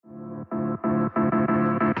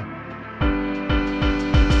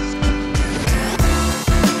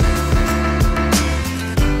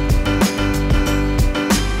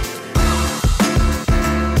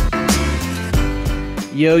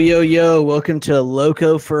Yo, yo, yo, welcome to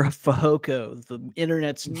Loco for Fajoko, the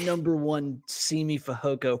internet's number one Simi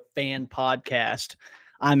Fajoko fan podcast.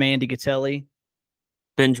 I'm Andy Gatelli.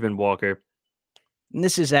 Benjamin Walker. And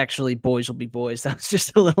this is actually Boys Will Be Boys. That was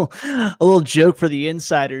just a little joke for the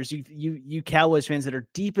insiders. You Cowboys fans that are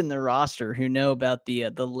deep in the roster who know about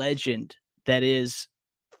the legend that is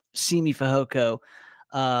Simi Fajoko.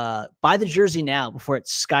 Buy the jersey now before it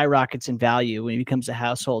skyrockets in value when it becomes a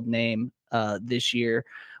household name this year.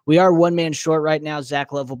 We are one man short right now.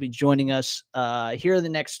 Zach Love will be joining us here in the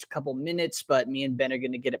next couple minutes, but me and Ben are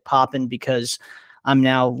going to get it popping because I'm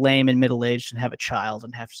now lame and middle-aged and have a child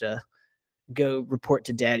and have to go report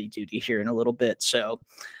to daddy duty here in a little bit. So,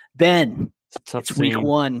 Ben, it's week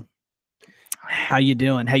one. How you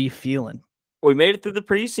doing? How you feeling? We made it through the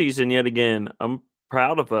preseason yet again. I'm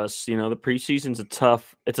proud of us. You know, the preseason's a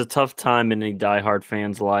tough time in a diehard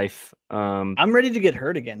fan's life. I'm ready to get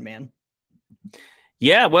hurt again, man.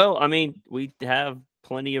 Yeah, well, I mean, we have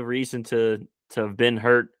plenty of reason to have been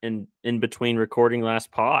hurt in between recording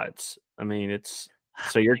last pods. I mean,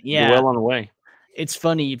 you're well on the way. It's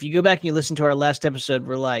funny. If you go back and you listen to our last episode,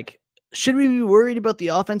 we're like, should we be worried about the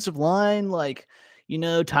offensive line? Like, you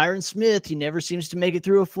know, Tyron Smith, he never seems to make it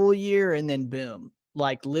through a full year. And then boom,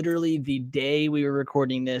 like literally the day we were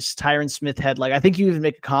recording this, Tyron Smith had I think you even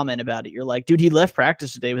make a comment about it. You're like, dude, he left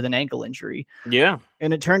practice today with an ankle injury. Yeah.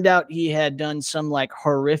 And it turned out he had done some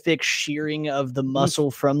horrific shearing of the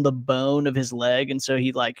muscle from the bone of his leg. And so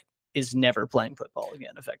he is never playing football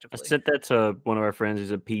again, effectively. I sent that to one of our friends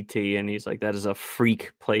who's a PT, and he's like, that is a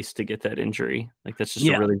freak place to get that injury. Like, that's just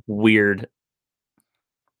a really weird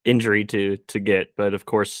injury to get. But of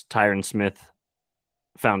course, Tyron Smith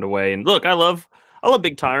found a way. And look, I love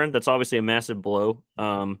Big Tyron. That's obviously a massive blow.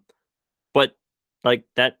 But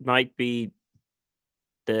that might be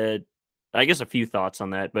I guess a few thoughts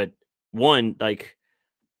on that. But one,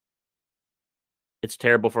 it's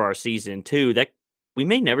terrible for our season. Two, that we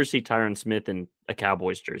may never see Tyron Smith in a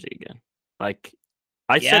Cowboys jersey again.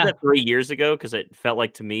 I said that 3 years ago because it felt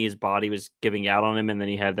like to me his body was giving out on him, and then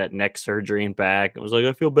he had that neck surgery and back. It was like,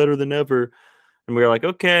 I feel better than ever. And we were like,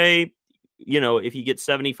 okay, you know, if you get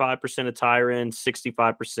 75% of Tyron,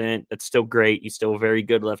 65%, that's still great. He's still a very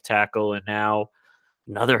good left tackle. And now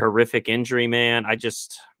another horrific injury, man.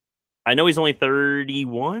 I know he's only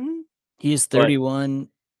 31. He is 31.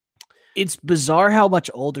 It's bizarre how much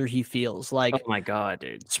older he feels. Oh my God,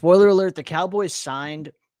 dude. Spoiler alert, the Cowboys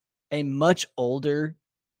signed a much older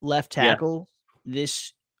left tackle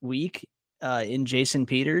this week in Jason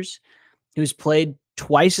Peters, who's played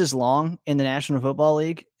twice as long in the National Football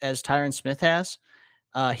League as Tyron Smith has.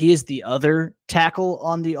 He is the other tackle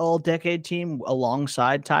on the all-decade team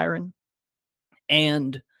alongside Tyron.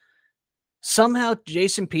 And somehow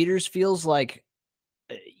Jason Peters feels like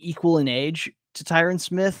equal in age to Tyron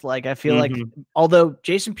Smith. I feel like, although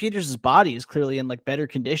Jason Peters' body is clearly in better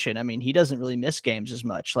condition, I mean, he doesn't really miss games as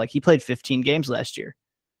much. He played 15 games last year.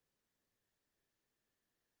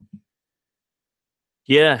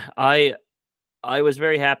 Yeah, I was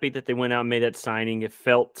very happy that they went out and made that signing. It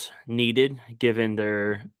felt needed given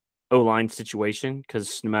their O-line situation,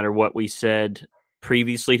 because no matter what we said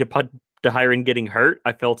previously to Hiron getting hurt,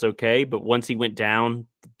 I felt okay. But once he went down,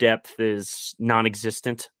 depth is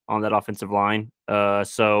non-existent on that offensive line.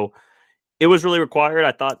 So it was really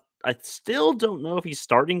required. I still don't know if he's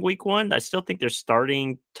starting week one. I still think they're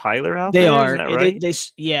starting Tyler out there. They are. Isn't that right?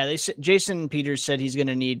 They Jason Peters said he's going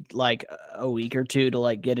to need a week or two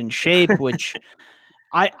to get in shape, which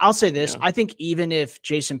I'll say this. Yeah. I think even if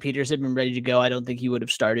Jason Peters had been ready to go, I don't think he would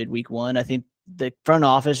have started week one. I think the front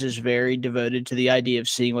office is very devoted to the idea of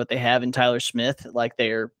seeing what they have in Tyler Smith.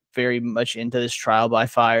 They're very much into this trial by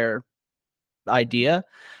fire idea.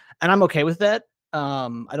 And I'm okay with that.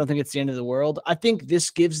 I don't think it's the end of the world. I think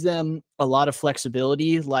this gives them a lot of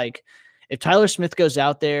flexibility. If Tyler Smith goes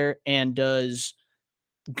out there and does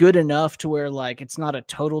good enough to where it's not a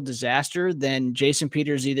total disaster, then Jason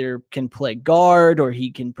Peters either can play guard or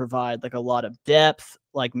he can provide a lot of depth.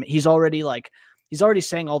 He's already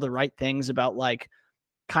saying all the right things about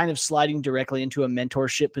kind of sliding directly into a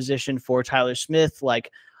mentorship position for Tyler Smith.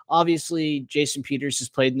 Obviously Jason Peters has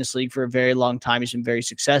played in this league for a very long time. He's been very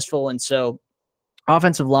successful. And so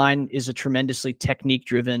offensive line is a tremendously technique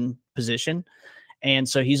driven position. And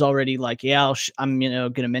so he's already I'm,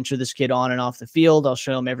 going to mentor this kid on and off the field. I'll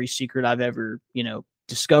show him every secret I've ever,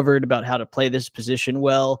 discovered about how to play this position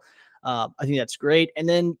well. I think that's great. And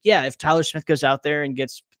then, if Tyler Smith goes out there and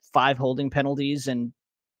gets 5 holding penalties and,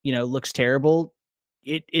 looks terrible,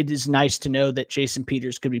 it is nice to know that Jason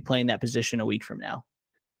Peters could be playing that position a week from now.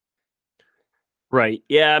 Right.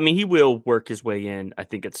 Yeah. I mean, he will work his way in, I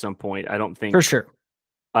think, at some point. I don't think for sure.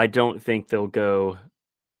 I don't think they'll go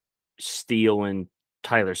Steele and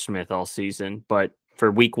Tyler Smith all season, but for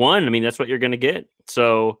week one, I mean, that's what you're going to get.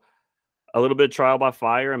 So a little bit of trial by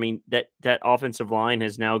fire. I mean, that offensive line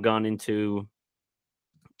has now gone into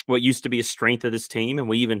what used to be a strength of this team. And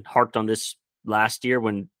we even harped on this last year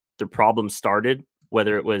when the problems started,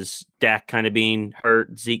 whether it was Dak kind of being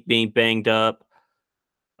hurt, Zeke being banged up,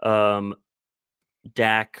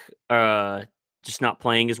 Dak just not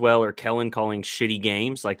playing as well, or Kellen calling shitty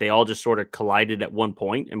games. Like, they all just sort of collided at one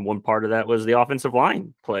point, and one part of that was the offensive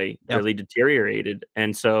line play really deteriorated.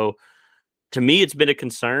 And so to me, it's been a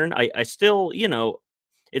concern. I still,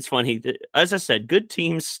 it's funny. As I said, good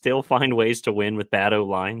teams still find ways to win with bad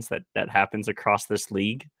O-lines. That happens across this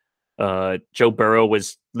league. Joe Burrow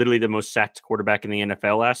was literally the most sacked quarterback in the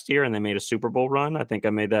NFL last year, and they made a Super Bowl run. I think I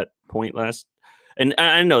made that point last. And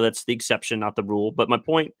I know that's the exception, not the rule. But my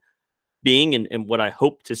point being, and what I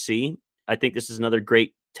hope to see, I think this is another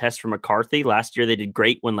great test for McCarthy. Last year, they did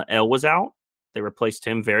great when L was out. They replaced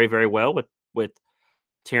him very, very well with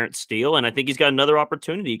Terrence Steele. And I think he's got another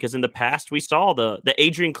opportunity, because in the past, we saw the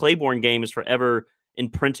Adrian Claiborne game is forever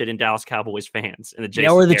imprinted in Dallas Cowboys fans. In the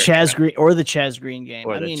or the Chaz Green game,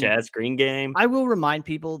 or Chaz Green game. I will remind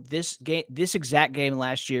people, this exact game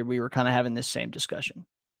last year, we were kind of having this same discussion.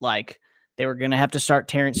 Like, they were going to have to start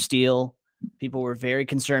Terrence Steele. People were very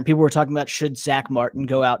concerned. People were talking about, should Zach Martin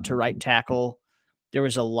go out to right tackle? There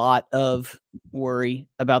was a lot of worry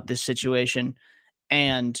about this situation.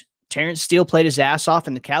 And Terrence Steele played his ass off,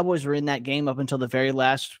 and the Cowboys were in that game up until the very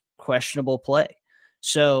last questionable play.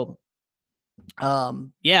 So,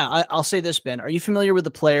 I'll say this, Ben. Are you familiar with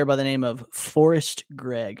a player by the name of Forrest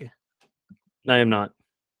Gregg? I am not.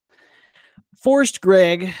 Forrest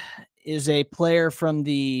Gregg is a player from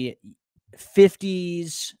the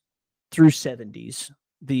 50s through 70s,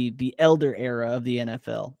 the elder era of the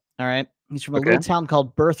NFL. All right. He's from a little town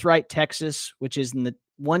called Birthright, Texas, which is in the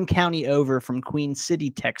one county over from Queen City,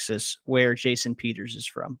 Texas, where Jason Peters is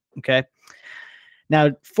from. Okay.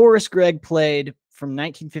 Now, Forrest Gregg played from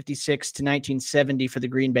 1956 to 1970 for the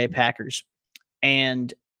Green Bay Packers.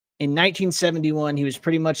 And in 1971, he was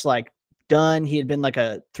pretty much like done. He had been like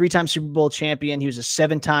a 3-time Super Bowl champion. He was a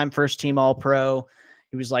 7-time first team All-Pro.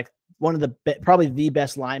 He was like one of the probably the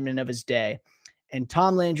best lineman of his day. And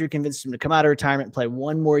Tom Landry convinced him to come out of retirement and play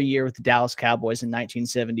one more year with the Dallas Cowboys in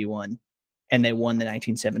 1971. And they won the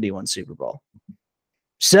 1971 Super Bowl.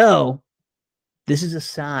 So this is a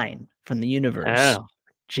sign from the universe. Oh,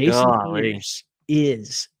 Jason Peters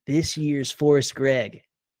is this year's Forrest Gregg.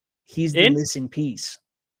 He's the missing piece.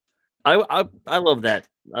 I love that.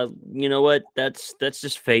 You know what? That's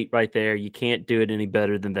just fate right there. You can't do it any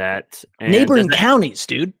better than that. And neighboring counties,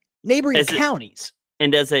 dude. Neighboring counties.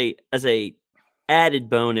 And as a added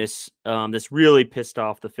bonus, this really pissed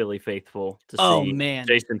off the Philly faithful to see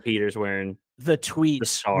Jason Peters wearing the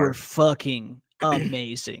tweets were fucking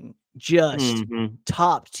amazing. Just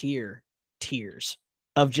top tier tears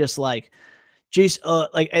of just like Jason,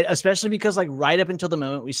 like, especially because like right up until the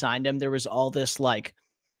moment we signed him, there was all this like,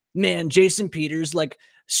 man, Jason Peters like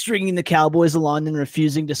stringing the Cowboys along and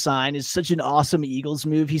refusing to sign is such an awesome Eagles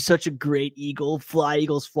move. He's such a great Eagle. Fly,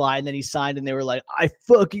 Eagles, fly. And then he signed, and they were like, I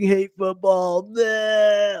fucking hate football.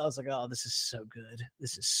 Bleh. I was like, oh, this is so good.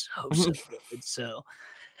 This is so good. So,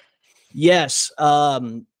 yes.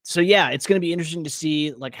 So, yeah, it's going to be interesting to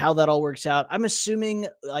see like how that all works out. I'm assuming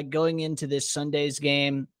like going into this Sunday's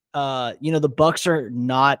game, the Bucs are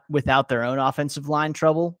not without their own offensive line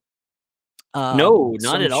trouble. No,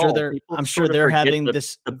 not at all. I'm sure they're having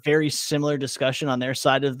this very similar discussion on their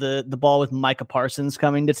side of the ball with Micah Parsons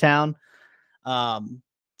coming to town.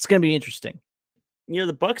 It's going to be interesting.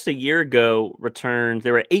 The Bucs a year ago returned.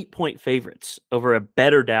 They were 8-point favorites over a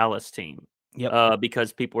better Dallas team. Yep.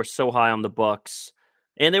 Because people were so high on the Bucs,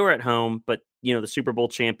 and they were at home. But the Super Bowl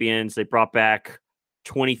champions, they brought back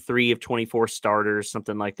 23 of 24 starters,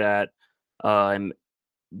 something like that. And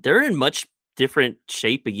they're in much different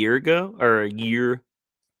shape a year ago, or a year,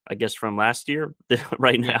 I guess, from last year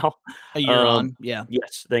right now. A year on. Yeah.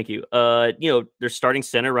 Yes. Thank you. Their starting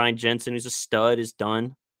center, Ryan Jensen, who's a stud, is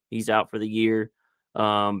done. He's out for the year.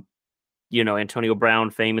 Antonio Brown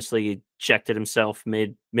famously checked it himself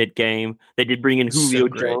mid game. They did bring in Julio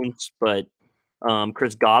Jones, but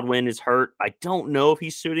Chris Godwin is hurt. I don't know if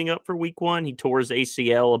he's suiting up for week one. He tore his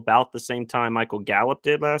ACL about the same time Michael Gallup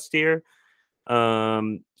did last year.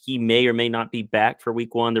 He may or may not be back for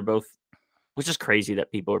week one. They're both, which is crazy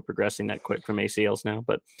that people are progressing that quick from ACLs now.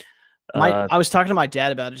 But I was talking to my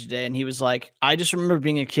dad about it today, and he was like, I just remember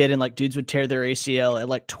being a kid and like dudes would tear their ACL at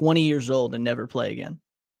like 20 years old and never play again.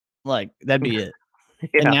 Like, that'd be it.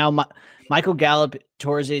 And now Michael Gallup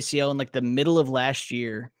tore his ACL in like the middle of last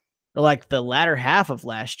year, or like the latter half of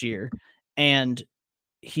last year, and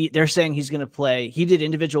they're saying he's going to play. He did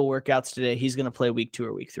individual workouts today. He's going to play week 2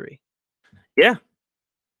 or week 3. Yeah.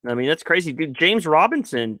 I mean, that's crazy. Dude, James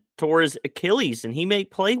Robinson tore his Achilles, and he may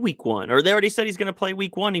play week 1. Or they already said he's going to play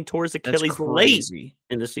week 1. He tore his Achilles late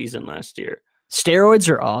in the season last year. Steroids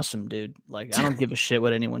are awesome, dude. Like, I don't give a shit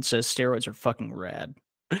what anyone says. Steroids are fucking rad.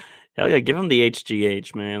 Hell yeah, give him the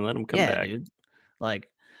HGH, man. Let him come back. Dude. Like,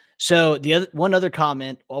 so one other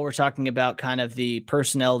comment while we're talking about kind of the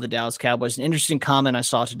personnel of the Dallas Cowboys, an interesting comment I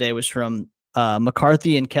saw today was from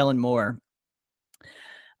McCarthy and Kellen Moore.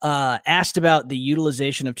 Asked about the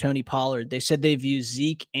utilization of Tony Pollard. They said they view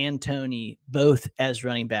Zeke and Tony both as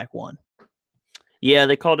running back 1. Yeah,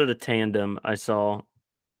 they called it a tandem, I saw.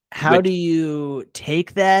 How do you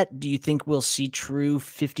take that? Do you think we'll see true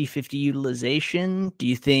 50-50 utilization? Do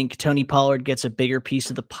you think Tony Pollard gets a bigger piece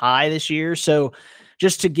of the pie this year? So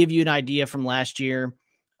just to give you an idea from last year,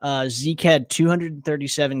 Zeke had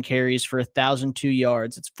 237 carries for 1,002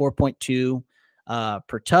 yards. It's 4.2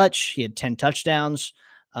 per touch. He had 10 touchdowns.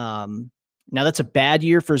 Now that's a bad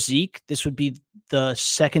year for Zeke. This would be the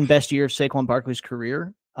second best year of Saquon Barkley's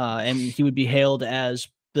career. And he would be hailed as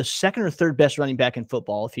the second or third best running back in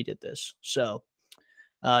football if he did this. So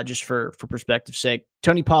just for perspective's sake,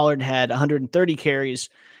 Tony Pollard had 130 carries.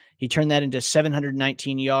 He turned that into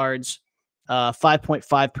 719 yards,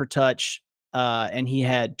 5.5 per touch. And he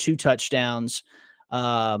had 2 touchdowns.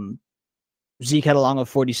 Zeke had a long of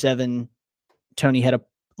 47. Tony had a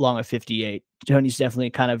long of 58. Tony's definitely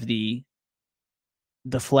kind of the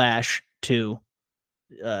flash to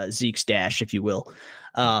Zeke's dash, if you will.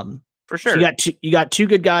 For sure. So you got 2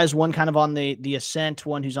 good guys, one kind of on the ascent,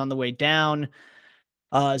 one who's on the way down.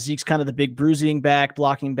 Zeke's kind of the big bruising back,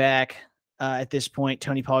 blocking back. At this point,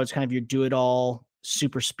 Tony Pollard's kind of your do-it-all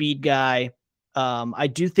super speed guy. I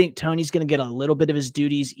do think Tony's going to get a little bit of his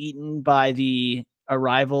duties eaten by the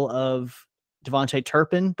arrival of Devontae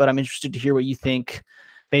Turpin, but I'm interested to hear what you think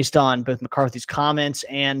based on both McCarthy's comments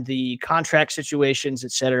and the contract situations,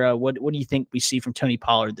 et cetera. What do you think we see from Tony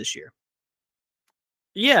Pollard this year?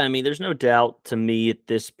 Yeah, I mean, there's no doubt to me at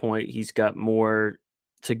this point he's got more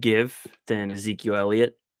to give than Ezekiel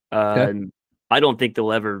Elliott. I don't think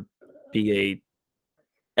there'll ever be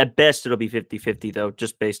at best it'll be 50-50 though,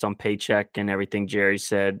 just based on paycheck and everything Jerry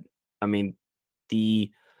said. I mean,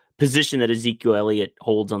 the position that Ezekiel Elliott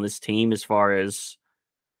holds on this team as far as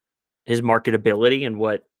his marketability and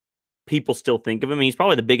what people still think of him. I mean, he's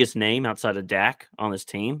probably the biggest name outside of Dak on this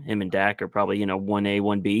team. Him and Dak are probably, 1A,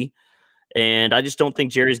 1B. And I just don't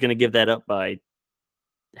think Jerry's going to give that up by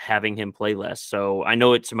having him play less. So I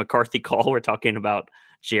know it's a McCarthy call. We're talking about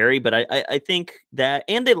Jerry, but I think that,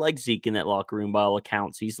 and they like Zeke in that locker room by all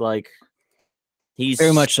accounts. He's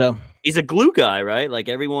very much so. He's a glue guy, right? Like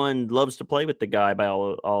everyone loves to play with the guy by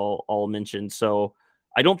all mentioned. So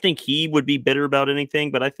I don't think he would be bitter about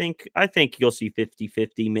anything, but I think you'll see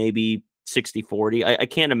 50-50, maybe 60-40. I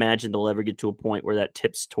can't imagine they'll ever get to a point where that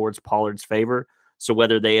tips towards Pollard's favor. So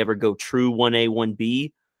whether they ever go true 1A,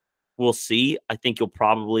 1B, we'll see. I think you'll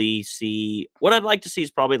probably see what I'd like to see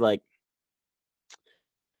is probably like,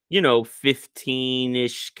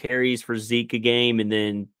 15-ish carries for Zeke a game and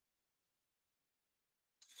then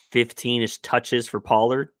 15-ish touches for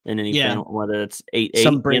Pollard. And then whether it's 8-8.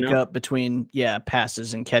 Some breakup between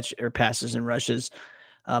passes and passes and rushes.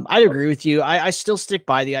 I agree with you. I still stick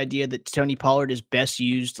by the idea that Tony Pollard is best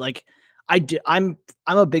used. Like I'm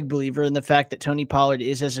a big believer in the fact that Tony Pollard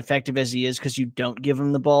is as effective as he is because you don't give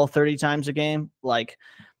him the ball 30 times a game. Like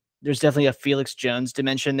there's definitely a Felix Jones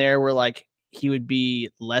dimension there where like he would be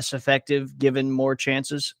less effective given more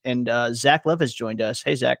chances. And Zach Love has joined us.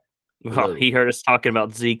 Hey, Zach. Well, he heard us talking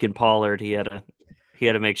about Zeke and Pollard. He had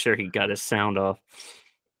to make sure he got his sound off.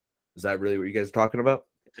 Is that really what you guys are talking about?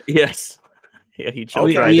 Yes. Yeah, he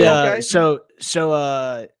chose.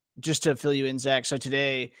 So just to fill you in, Zach. So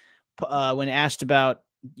today, when asked about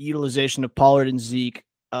utilization of Pollard and Zeke,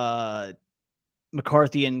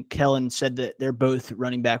 McCarthy and Kellen said that they're both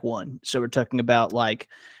running back 1. So we're talking about like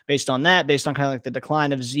based on kind of like the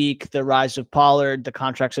decline of Zeke, the rise of Pollard, the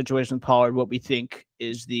contract situation with Pollard, what we think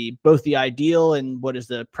is both the ideal and what is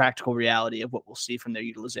the practical reality of what we'll see from their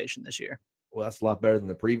utilization this year. Well, that's a lot better than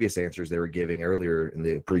the previous answers they were giving earlier in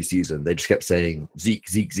the preseason. They just kept saying Zeke,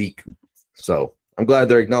 Zeke, Zeke. So I'm glad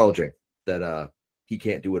they're acknowledging that he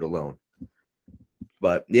can't do it alone.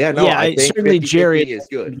 But I think certainly Jerry is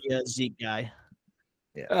good. A Zeke guy.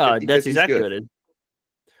 Yeah, that's exactly what it is.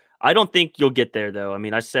 I don't think you'll get there though. I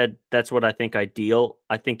mean, I said that's what I think ideal.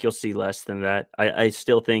 I think you'll see less than that. I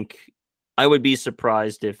still think I would be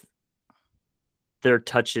surprised if their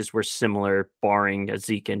touches were similar, barring a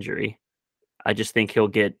Zeke injury. I just think he'll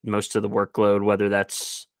get most of the workload, whether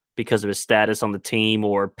that's because of his status on the team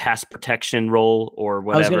or pass protection role or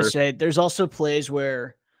whatever. I was going to say, there's also plays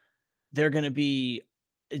where they're going to be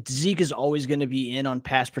Zeke is always going to be in on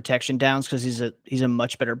pass protection downs because he's a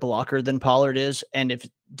much better blocker than Pollard is. And if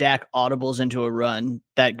Dak audibles into a run,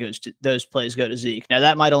 those plays go to Zeke. Now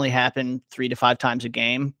that might only happen 3 to 5 times a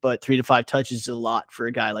game, but 3 to 5 touches is a lot for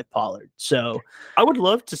a guy like Pollard. So I would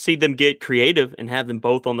love to see them get creative and have them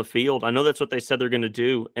both on the field. I know that's what they said they're going to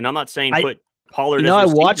do, and I'm not saying put Pollard. I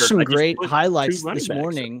watched some great highlights this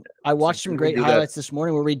morning. I watched some great highlights this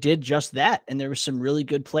morning where we did just that. And there were some really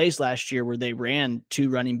good plays last year where they ran 2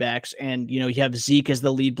 running backs and, you have Zeke as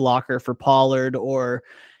the lead blocker for Pollard, or,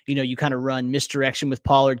 you kind of run misdirection with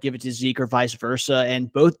Pollard, give it to Zeke or vice versa. And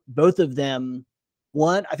both of them,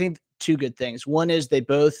 I think 2 good things. One is they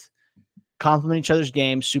both complement each other's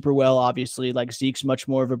games super well. Obviously, like Zeke's much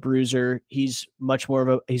more of a bruiser. He's a much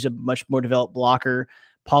more developed blocker.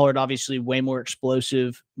 Pollard, obviously, way more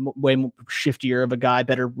explosive, way more shiftier of a guy,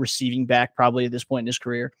 better receiving back probably at this point in his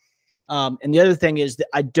career. And the other thing is that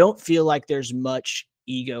I don't feel like there's much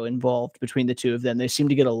ego involved between the 2 of them. They seem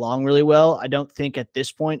to get along really well. I don't think at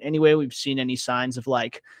this point, anyway, we've seen any signs of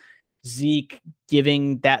like Zeke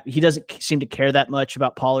giving that. He doesn't seem to care that much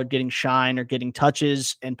about Pollard getting shine or getting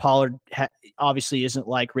touches. And Pollard obviously isn't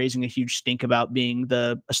like raising a huge stink about being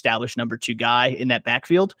the established number 2 guy in that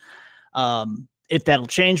backfield. If that'll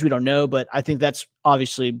change, we don't know, but I think that's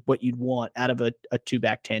obviously what you'd want out of a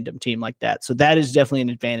 2-back tandem team like that. So that is definitely an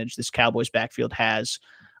advantage this Cowboys backfield has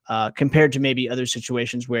compared to maybe other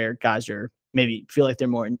situations where guys are maybe feel like they're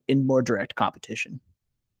more in more direct competition.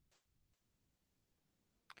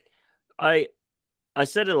 I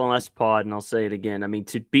said it on last pod, and I'll say it again. I mean,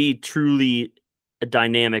 to be truly a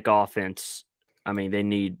dynamic offense, I mean, they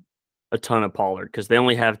need a ton of Pollard because they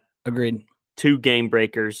only have agreed 2 game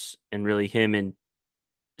breakers, and really him and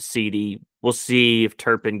CD. We'll see if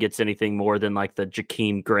Turpin gets anything more than like the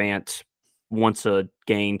Jakeem Grant once a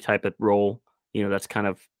game type of role. That's kind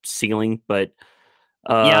of ceiling, but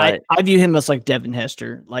I view him as like Devin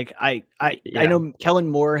Hester. Like I know Kellen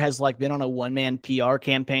Moore has like been on a one-man PR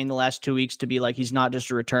campaign the last 2 weeks to be like, he's not just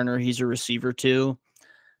a returner, he's a receiver too.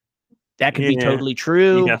 That could be totally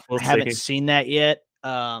true. Yeah, we'll I haven't seen that yet.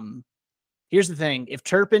 Here's the thing. If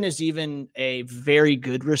Turpin is even a very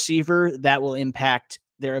good receiver, that will impact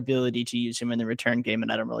their ability to use him in the return game,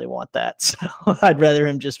 and I don't really want that. So I'd rather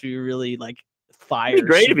him just be really like fire. It'd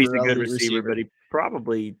be great if he's a good receiver, but he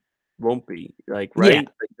probably won't be. Like, right? Yeah.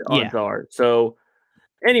 Like the odds are. So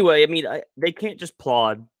anyway, I mean, they can't just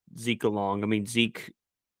plod Zeke along. I mean, Zeke,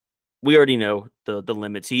 we already know the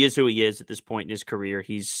limits. He is who he is at this point in his career.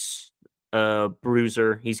 He's a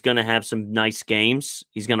bruiser. He's going to have some nice games.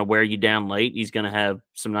 He's going to wear you down late. He's going to have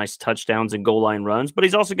some nice touchdowns and goal line runs, but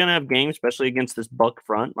he's also going to have games, especially against this Buck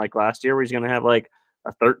front like last year, where he's going to have like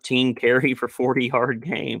a 13 carry for 40-yard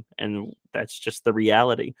game. And that's just the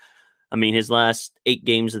reality. I mean, his last 8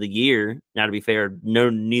 games of the year, now to be fair, no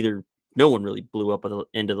one really blew up at the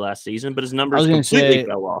end of the last season, but his numbers completely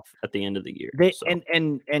fell off at the end of the year.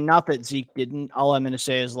 And not that Zeke didn't. All I'm going to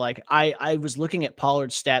say is like I was looking at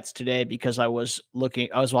Pollard's stats today because I was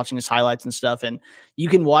watching his highlights and stuff, and you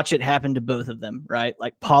can watch it happen to both of them, right?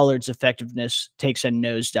 Like Pollard's effectiveness takes a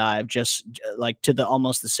nosedive, just like to the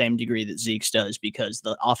almost the same degree that Zeke's does, because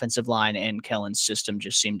the offensive line and Kellen's system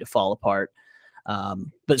just seem to fall apart.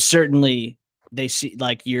 But certainly they see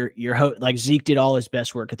like like Zeke did all his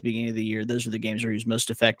best work at the beginning of the year. Those are the games where he was most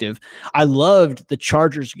effective. I loved the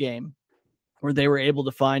Chargers game where they were able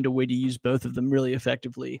to find a way to use both of them really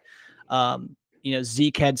effectively.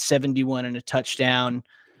 Zeke had 71 and a touchdown.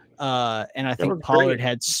 And I think Pollard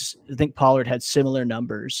had similar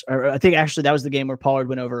numbers. Or I think actually that was the game where Pollard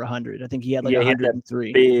went over 100. I think he had like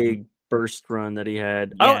 103. Big burst run that he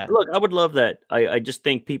had. Yeah. Look, I would love that. I just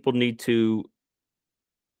think people need to.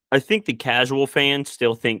 I think the casual fan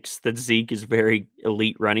still thinks that Zeke is very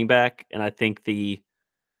elite running back, and I think I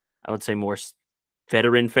would say more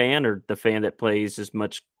veteran fan, or the fan that plays as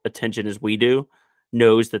much attention as we do,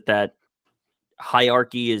 knows that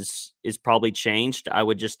hierarchy is probably changed. I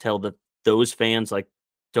would just tell those fans, like,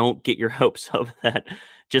 don't get your hopes up that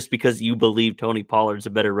just because you believe Tony Pollard's a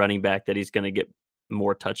better running back that he's going to get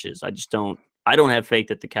more touches. I don't have faith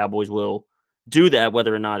that the Cowboys will do that,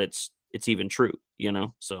 whether or not it's even true,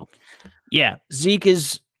 so. Yeah. Zeke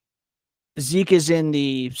is in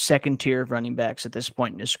the second tier of running backs at this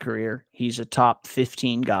point in his career. He's a top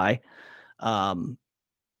 15 guy.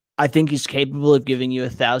 I I think he's capable of giving you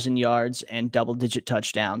 1,000 yards and double-digit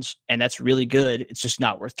touchdowns, and that's really good. It's just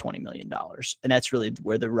not worth $20 million, and that's really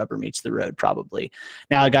where the rubber meets the road probably.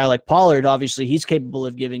 Now, a guy like Pollard, obviously, he's capable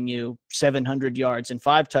of giving you 700 yards and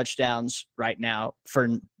 5 touchdowns right now for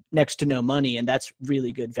next to no money, and that's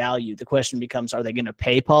really good value. The question becomes, are they going to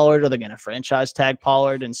pay Pollard? Are they going to franchise tag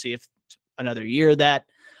Pollard and see if another year of that?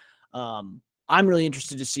 I'm really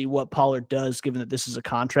interested to see what Pollard does, given that this is a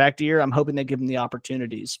contract year. I'm hoping they give him the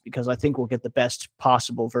opportunities because I think we'll get the best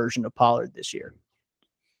possible version of Pollard this year.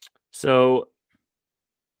 So,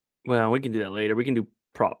 well, we can do that later. We can do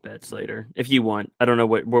prop bets later if you want. I don't know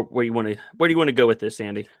where you want to. Where do you want to go with this,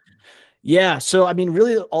 Andy? Yeah, so I mean,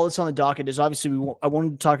 really, all that's on the docket is obviously I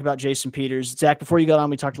wanted to talk about Jason Peters. Zach, before you got on,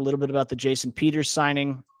 we talked a little bit about the Jason Peters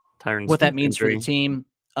signing, what that means for the team.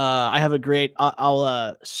 I have a great.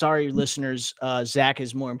 Sorry, listeners. Zach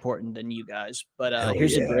is more important than you guys, but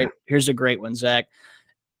here's a great one. Zach,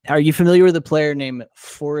 are you familiar with a player named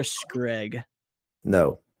Forrest Gregg?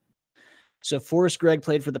 No. So Forrest Gregg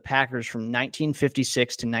played for the Packers from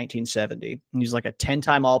 1956 to 1970. He was like a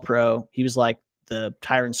 10-time All-Pro. He was like the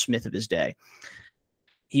Tyron Smith of his day.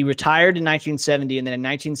 He retired in 1970, and then in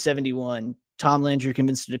 1971. Tom Landry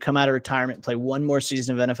convinced him to come out of retirement and play one more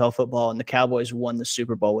season of NFL football, and the Cowboys won the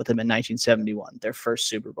Super Bowl with him in 1971, their first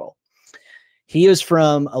Super Bowl. He is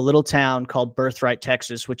from a little town called Birthright,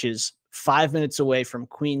 Texas, which is 5 minutes away from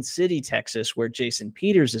Queen City, Texas, where Jason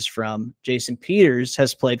Peters is from. Jason Peters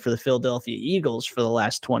has played for the Philadelphia Eagles for the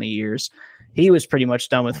last 20 years. He was pretty much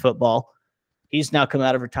done with football. He's now come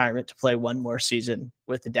out of retirement to play one more season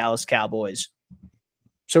with the Dallas Cowboys.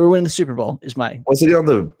 So we're winning the Super Bowl. Was he on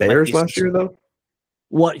the Bears last year though?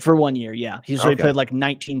 For 1 year, yeah. He's already played like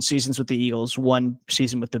 19 seasons with the Eagles, 1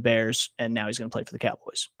 season with the Bears, and now he's going to play for the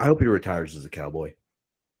Cowboys. I hope he retires as a Cowboy.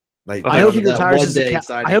 Like, I hope he retires as a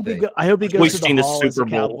Cowboy. I hope he goes to the Hall as a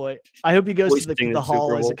Cowboy. I hope he goes to the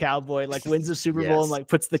Hall as a Cowboy, like wins the Super Bowl and like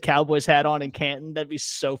puts the Cowboys hat on in Canton. That'd be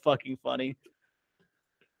so fucking funny.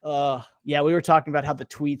 Yeah, we were talking about how the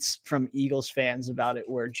tweets from Eagles fans about it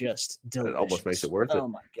were just delicious. It almost makes it worth it. Oh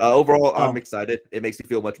my God. Overall, I'm excited. It makes me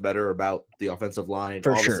feel much better about the offensive line.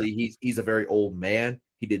 For Obviously, sure. he's a very old man.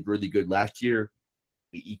 He did really good last year.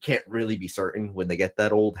 You can't really be certain when they get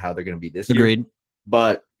that old how they're going to be this year. Agreed.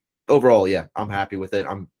 But overall, yeah, I'm happy with it.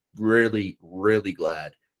 I'm really, really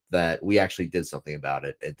glad that we actually did something about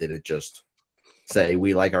it and didn't just say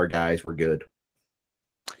we like our guys, we're good.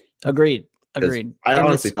 Agreed. I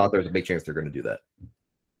honestly thought there was a big chance they're going to do that.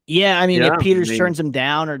 Yeah, I mean, if Peters turns him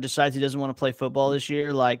down or decides he doesn't want to play football this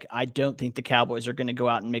year, like I don't think the Cowboys are going to go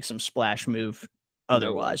out and make some splash move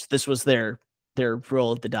otherwise. This was their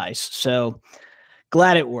roll of the dice. So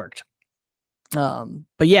glad it worked.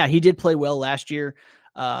 But yeah, he did play well last year.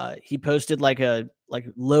 He posted like a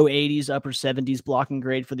low 80s, upper 70s blocking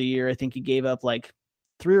grade for the year. I think he gave up like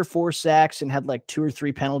 3 or 4 sacks and had like 2 or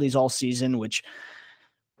 3 penalties all season, which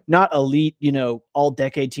not elite, all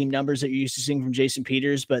decade team numbers that you're used to seeing from Jason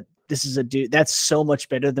Peters, but this is a dude that's so much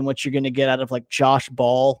better than what you're going to get out of like Josh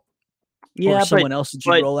Ball or someone else that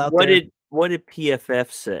you roll out there. What did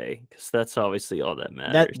PFF say? Because that's obviously all that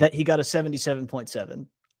matters. That he got a 77.7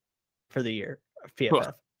 for the year of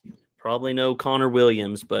PFF. Probably no Connor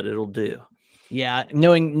Williams, but it'll do. Yeah,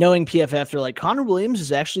 knowing PFF, they're like, Connor Williams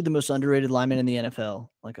is actually the most underrated lineman in the NFL.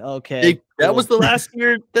 Like, okay. That was the last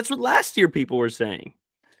year. That's what last year people were saying.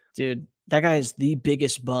 Dude, that guy is the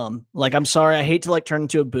biggest bum. Like, I'm sorry. I hate to like turn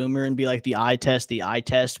into a boomer and be like the eye test,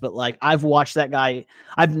 but like I've watched that guy.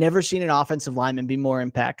 I've never seen an offensive lineman be more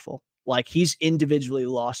impactful. Like he's individually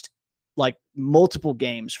lost like multiple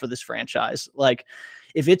games for this franchise. Like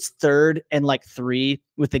if it's 3rd and like 3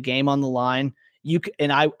 with the game on the line,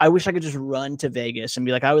 I wish I could just run to Vegas and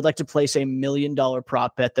be like, I would like to place $1 million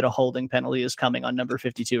prop bet that a holding penalty is coming on number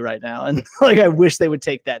 52 right now. And like, I wish they would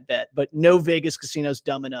take that bet, but no Vegas casino's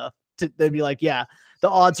dumb enough they'd be like, yeah, the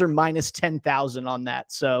odds are minus 10,000 on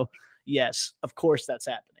that. So yes, of course that's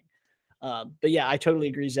happening. But yeah, I totally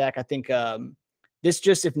agree, Zach. I think this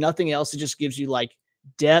just, if nothing else, it just gives you like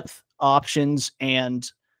depth options and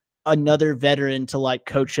another veteran to like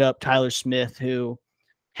coach up Tyler Smith, who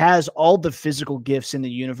has all the physical gifts in the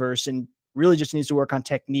universe and really just needs to work on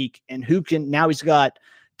technique. And now he's got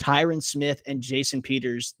Tyron Smith and Jason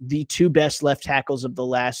Peters, the 2 best left tackles of the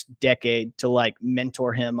last decade, to like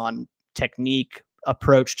mentor him on technique,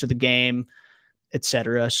 approach to the game,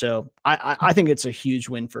 etc. So I think it's a huge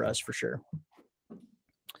win for us for sure.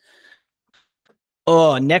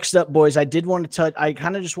 Oh, next up, boys, I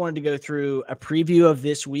kind of just wanted to go through a preview of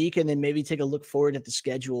this week and then maybe take a look forward at the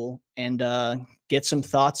schedule and get some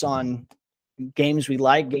thoughts on games we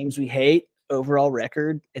like, games we hate, overall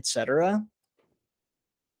record, etc.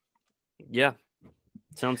 Yeah.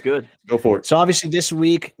 Sounds good. Go for it. So obviously this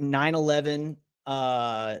week, 9/11,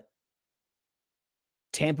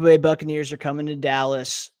 Tampa Bay Buccaneers are coming to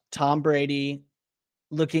Dallas. Tom Brady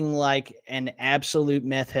looking like an absolute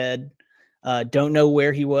meth head. Don't know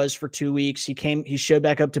where he was for 2 weeks. He showed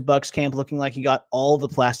back up to Bucs camp looking like he got all the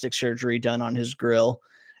plastic surgery done on his grill.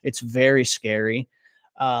 It's very scary.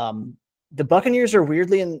 The Buccaneers are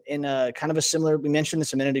weirdly in a kind of a similar, we mentioned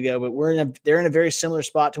this a minute ago, but they're in a very similar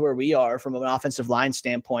spot to where we are from an offensive line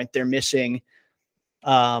standpoint. They're missing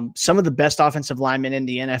some of the best offensive linemen in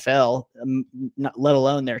the NFL, let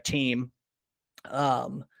alone their team.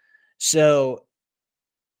 So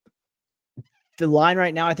the line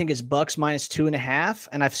right now, I think, is Bucs -2.5,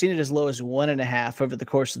 and I've seen it as low as 1.5 over the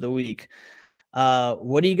course of the week.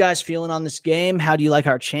 What are you guys feeling on this game? How do you like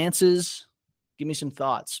our chances? Give me some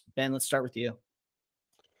thoughts. Ben, let's start with you.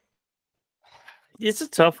 It's a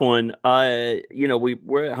tough one.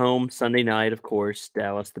 We're at home Sunday night, of course.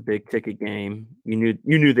 Dallas, the big ticket game. You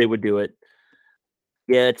knew they would do it.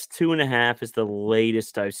 Yeah, it's 2.5 is the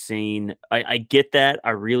latest I've seen. I get that.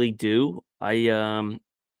 I really do. I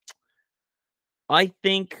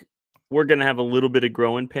think we're gonna have a little bit of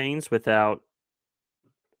growing pains without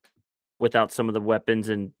some of the weapons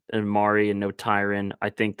and Mari and no Tyron. I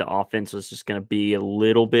think the offense was just gonna be a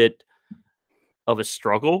little bit of a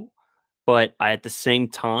struggle. But at the same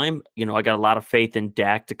time, I got a lot of faith in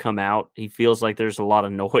Dak to come out. He feels like there's a lot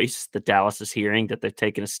of noise that Dallas is hearing, that they've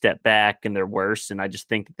taken a step back and they're worse. And I just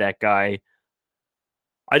think that guy,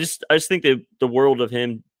 I just think that the world of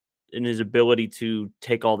him and his ability to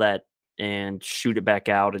take all that and shoot it back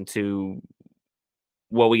out into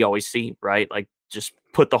what we always see, right? Like just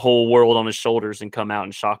put the whole world on his shoulders and come out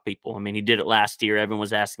and shock people. I mean, he did it last year. Everyone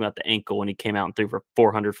was asking about the ankle and he came out and threw for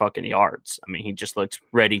 400 fucking yards. I mean, he just looked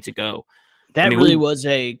ready to go. That really was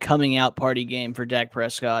a coming out party game for Dak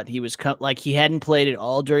Prescott. He was like he hadn't played at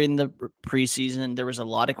all during the preseason. There was a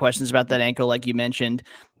lot of questions about that ankle, like you mentioned,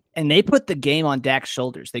 and they put the game on Dak's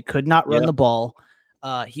shoulders. They could not run the ball.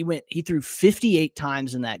 He threw 58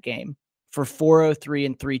 times in that game for 403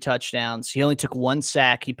 and 3 touchdowns. He only took 1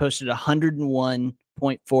 sack. He posted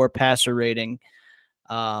 101.4 passer rating.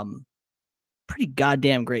 Pretty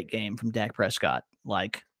goddamn great game from Dak Prescott.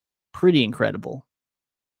 Like pretty incredible.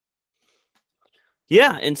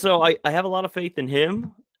 Yeah, and so I have a lot of faith in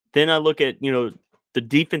him. Then I look at, the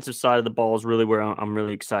defensive side of the ball is really where I'm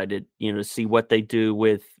really excited, to see what they do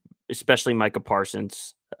with especially Micah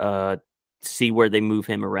Parsons, see where they move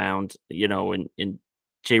him around, and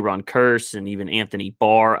Jaron Kearse and even Anthony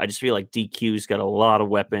Barr. I just feel like DQ's got a lot of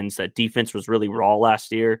weapons. That defense was really raw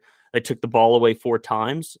last year. They took the ball away 4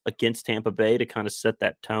 times against Tampa Bay to kind of set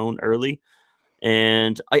that tone early.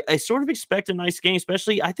 And I sort of expect a nice game,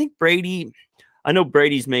 especially I think Brady – I know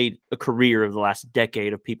Brady's made a career of the last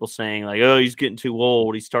decade of people saying like, oh, he's getting too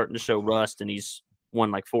old. He's starting to show rust and he's won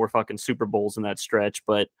like 4 fucking Super Bowls in that stretch.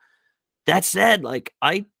 But that said, like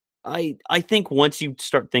I think once you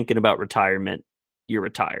start thinking about retirement, you're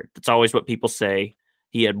retired. That's always what people say.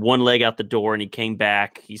 He had one leg out the door and he came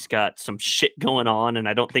back. He's got some shit going on. And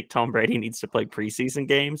I don't think Tom Brady needs to play preseason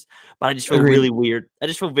games, but I just feel really weird. I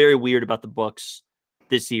just feel very weird about the Bucs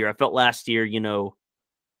this year. I felt last year,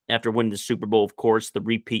 after winning the Super Bowl, of course, the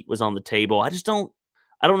repeat was on the table. I don't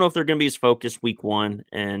know if they're going to be as focused week 1.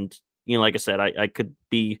 And, like I said, I could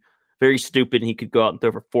be very stupid and he could go out and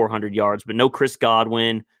throw for 400 yards, but no Chris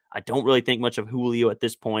Godwin. I don't really think much of Julio at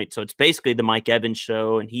this point. So it's basically the Mike Evans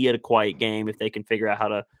show, and he had a quiet game if they can figure out how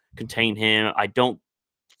to contain him. I don't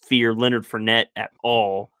fear Leonard Fournette at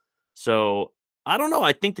all. So I don't know.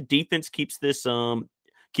 I think the defense keeps this a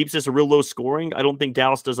real low scoring. I don't think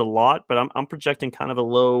Dallas does a lot, but I'm projecting kind of a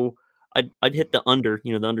low. I'd hit the under.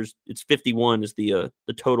 The unders. It's 51 is the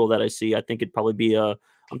total that I see. I think it'd probably be I'm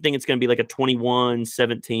thinking it's going to be like a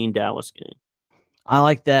 21-17 Dallas game. I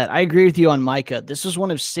like that. I agree with you on Micah. This was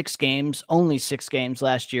one of 6 games, only 6 games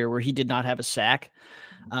last year where he did not have a sack.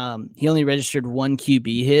 He only registered 1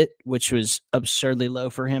 QB hit, which was absurdly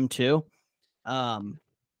low for him too. I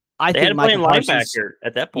think Micah linebacker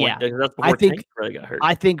at that point. Yeah, that's before Tank really got hurt.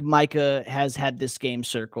 I think Micah has had this game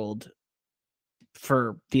circled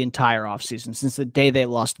for the entire offseason. Since the day they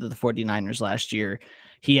lost to the 49ers last year,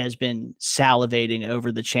 he has been salivating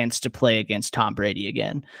over the chance to play against Tom Brady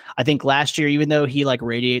again. I think last year, even though he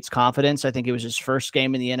radiates confidence, I think it was his first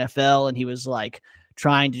game in the NFL and he was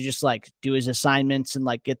trying to just do his assignments and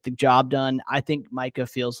get the job done. I think Micah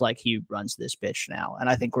feels like he runs this bitch now. And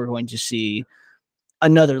I think we're going to see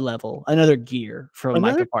another level, another gear from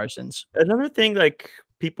Micah Parsons. Another thing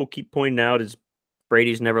people keep pointing out is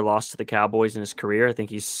Brady's never lost to the Cowboys in his career. I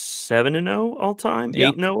think he's 7-0 all time,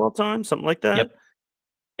 8-0 all time, something like that. Yep.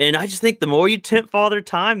 And I just think the more you tempt Father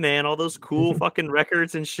Time, man, all those cool fucking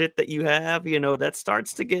records and shit that you have, that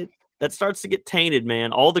starts to get tainted,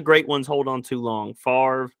 man. All the great ones hold on too long.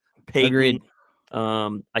 Favre, Peyton. Agreed.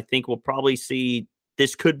 I think we'll probably see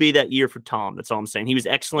this could be that year for Tom. That's all I'm saying. He was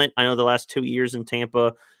excellent. I know the last 2 years in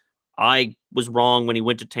Tampa, I was wrong when he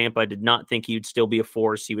went to Tampa. I did not think he would still be a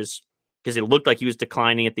force. Because it looked like he was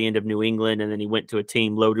declining at the end of New England, and then he went to a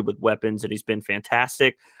team loaded with weapons, and he's been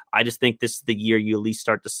fantastic. I just think this is the year you at least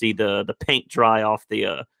start to see the paint dry off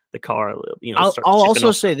the car. I'll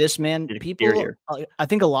also say this, man. I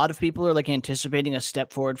think a lot of people are like anticipating a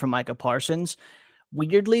step forward from Micah Parsons.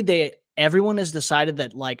 Weirdly, everyone has decided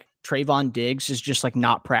that like Trayvon Diggs is just like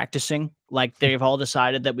not practicing. Like they've all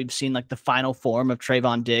decided that we've seen like the final form of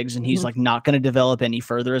Trayvon Diggs, and he's like not going to develop any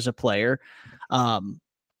further as a player.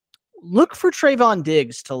 Look for Trayvon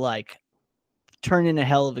Diggs to like turn in a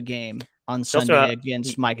hell of a game on Sunday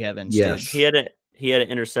against Mike Evans. Yes. He had an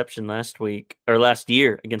interception last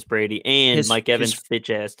year against Brady, and Mike Evans bitch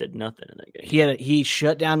ass did nothing in that game. He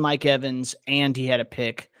shut down Mike Evans, and he had a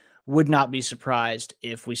pick. Would not be surprised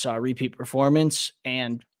if we saw a repeat performance.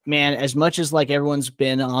 And man, as much as like everyone's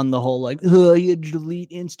been on the whole like, oh, you had to delete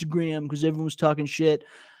Instagram because everyone was talking shit,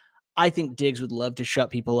 I think Diggs would love to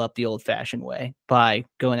shut people up the old-fashioned way by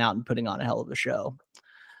going out and putting on a hell of a show.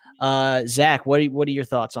 Zach, what are your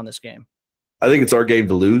thoughts on this game? I think it's our game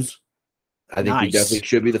to lose. I think we Nice. definitely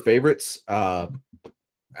should be the favorites. At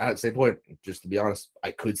the same point, just to be honest,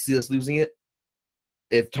 I could see us losing it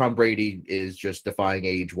if Tom Brady is just defying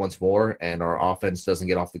age once more and our offense doesn't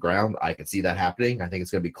get off the ground. I could see that happening. I think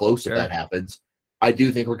it's going to be close if that happens. I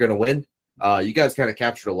do think we're going to win. You guys kind of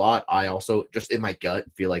captured a lot. I also, just in my gut,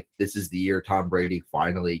 feel like this is the year Tom Brady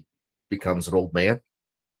finally becomes an old man.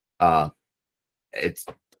 It's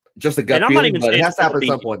just a gut feeling, but it has to happen at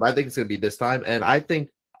some point. But I think it's going to be this time. And I think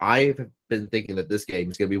I've been thinking that this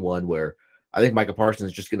game is going to be one where I think Micah Parsons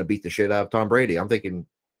is just going to beat the shit out of Tom Brady. I'm thinking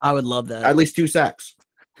I would love that. At least 2 sacks.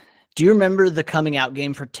 Do you remember the coming out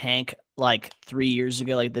game for Tank like 3 years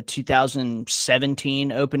ago, like the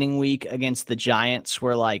 2017 opening week against the Giants,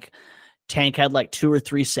 where like Tank had like 2 or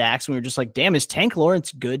 3 sacks, and we were just like, damn, is Tank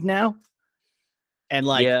Lawrence good now? And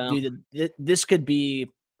like, dude, this could be,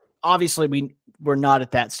 obviously we're not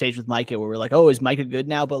at that stage with Micah where we're like, oh, is Micah good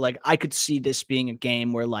now? But like, I could see this being a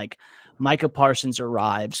game where like Micah Parsons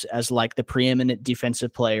arrives as like the preeminent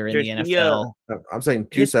defensive player in the NFL. I'm saying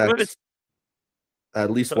 2 sacks, at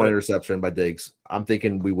least 1 interception by Diggs. I'm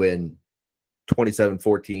thinking we win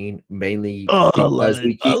 27-14, mainly because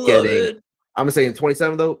we keep getting. I'm saying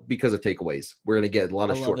 27 though because of takeaways. We're going to get a lot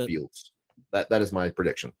of short fields. That is my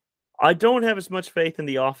prediction. I don't have as much faith in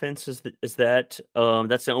the offense as that.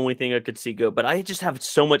 That's the only thing I could see go. But I just have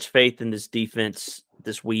so much faith in this defense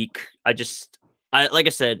this week. Like I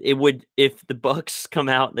said, it would, if the Bucks come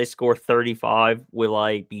out and they score 35, will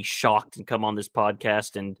I be shocked and come on this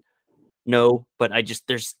podcast and no? But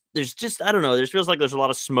there's just, I don't know. There feels like there's a lot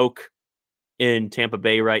of smoke in Tampa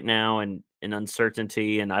Bay right now and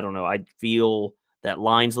uncertainty. And I don't know. I feel that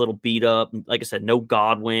line's a little beat up. Like I said, no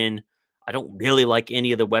Godwin. I don't really like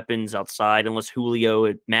any of the weapons outside unless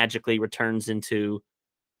Julio magically returns into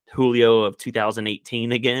Julio of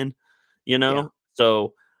 2018 again, Yeah.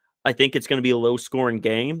 So I think it's going to be a low scoring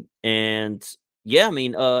game. And yeah, I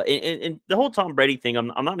mean, and the whole Tom Brady thing,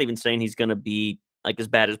 I'm not even saying he's going to be like as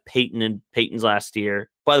bad as Peyton's last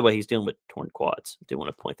year. By the way, he's dealing with torn quads. I do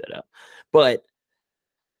want to point that out. But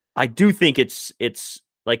I do think it's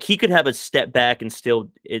like he could have a step back and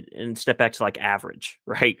step back to like average,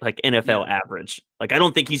 right? Like NFL average. Like I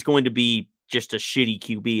don't think he's going to be just a shitty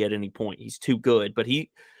QB at any point. He's too good, but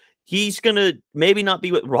he's going to maybe not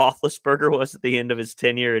be what Roethlisberger was at the end of his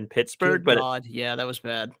tenure in Pittsburgh. Yeah, that was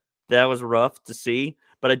bad. That was rough to see.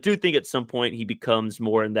 But I do think at some point he becomes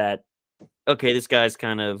more in that, okay, this guy's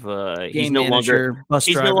kind of he's no longer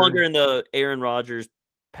in the Aaron Rodgers,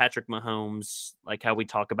 Patrick Mahomes, like how we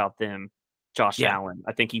talk about them. Josh Allen.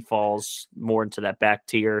 I think he falls more into that back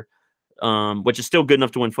tier, which is still good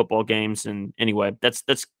enough to win football games. And anyway, that's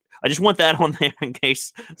I just want that on there in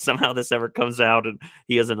case somehow this ever comes out and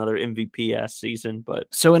he has another MVP ass season. But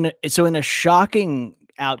so in a shocking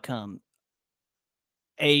outcome,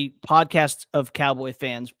 a podcast of Cowboy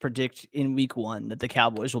fans predict in week 1 that the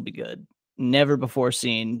Cowboys will be good. Never before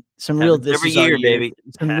seen. Some real this is our year, baby.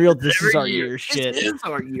 Some real this is our year shit. This is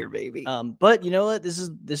our year, baby. But you know what? This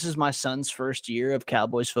is my son's first year of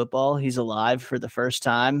Cowboys football. He's alive for the first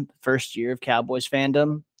time. First year of Cowboys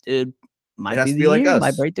fandom. Dude, might be the year. Like us.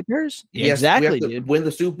 Might break the curse. Yes, exactly, dude. Win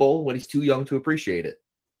the Super Bowl when he's too young to appreciate it.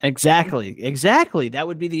 Exactly. That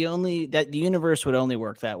would be the universe would only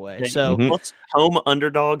work that way. So plus home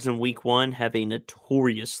underdogs in week 1 have a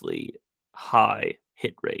notoriously high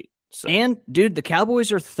hit rate. So. And dude, the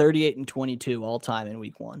Cowboys are 38-22 all time in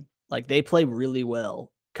week 1. Like they play really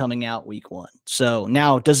well coming out week 1. So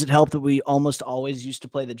now does it help that we almost always used to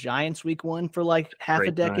play the Giants week 1 for like half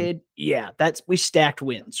a decade? Time. Yeah, we stacked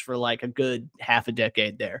wins for like a good half a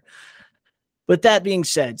decade there. But that being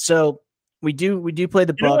said, so we do play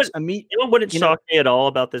the Bucks. You know what wouldn't shock me at all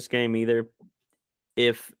about this game either?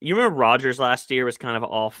 If you remember Rodgers last year was kind of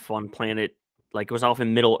off on planet, like it was off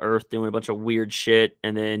in Middle Earth doing a bunch of weird shit,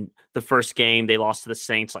 and then the first game they lost to the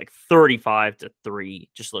Saints like 35-3.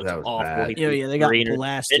 Just looked awful. Yeah, they got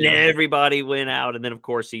blasted. And everybody went out, and then of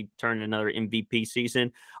course he turned another MVP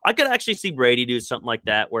season. I could actually see Brady do something like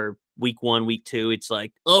that where week 1, week 2, it's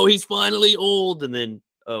like, oh, he's finally old, and then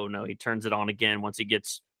oh no, he turns it on again once he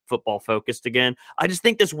gets football focused again. I just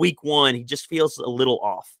think this week 1, he just feels a little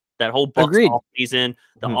off. That whole Bucs off season,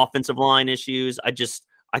 the offensive line issues.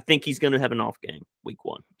 I think he's going to have an off game week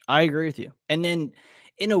 1. I agree with you. And then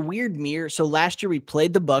in a weird mirror, so last year we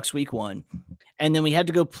played the Bucs week 1, and then we had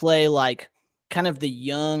to go play like kind of the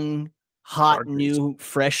young, hot, Chargers. New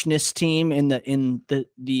freshness team in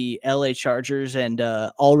the LA Chargers and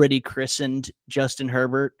already christened Justin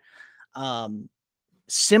Herbert.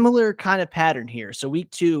 Similar kind of pattern here. So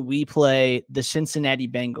week 2, we play the Cincinnati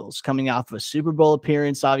Bengals coming off of a Super Bowl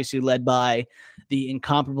appearance, obviously led by the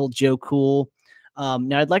incomparable Joe Cool.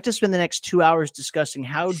 Now I'd like to spend the next 2 hours discussing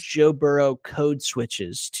how Joe Burrow code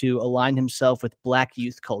switches to align himself with Black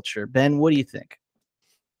youth culture. Ben, what do you think?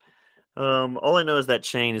 All I know is that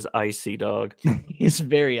chain is icy, dog. It's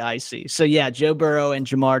very icy. So yeah, Joe Burrow and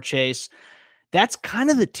Jamar Chase. That's kind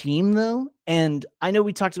of the team, though. And I know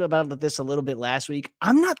we talked about this a little bit last week.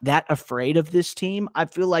 I'm not that afraid of this team. I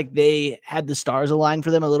feel like they had the stars aligned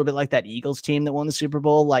for them a little bit like that Eagles team that won the Super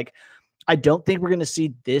Bowl. Like, I don't think we're going to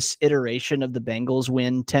see this iteration of the Bengals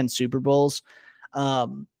win 10 Super Bowls.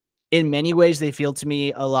 In many ways, they feel to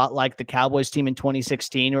me a lot like the Cowboys team in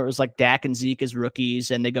 2016, where it was like Dak and Zeke as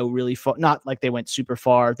rookies, and they go really far. Not like they went super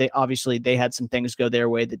far. They had some things go their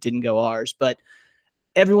way that didn't go ours, but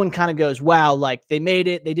everyone kind of goes, wow, like they made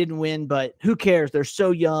it, they didn't win, but who cares? They're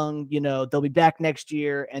so young, they'll be back next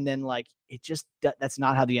year. And then like, that's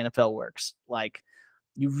not how the NFL works. Like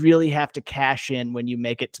you really have to cash in when you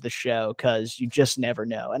make it to the show, because you just never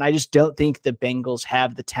know. And I just don't think the Bengals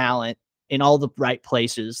have the talent in all the right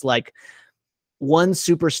places. Like one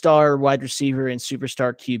superstar wide receiver and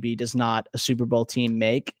superstar QB does not a Super Bowl team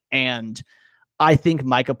make. And I think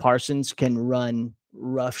Micah Parsons can run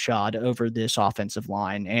roughshod over this offensive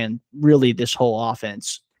line and really this whole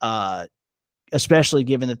offense, especially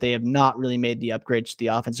given that they have not really made the upgrades to the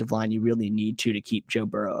offensive line you really need to keep Joe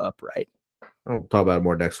Burrow upright. I'll talk about it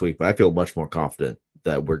more next week, but I feel much more confident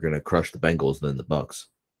that we're going to crush the Bengals than the Bucs.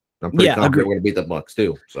 I'm pretty confident we're going to beat the Bucs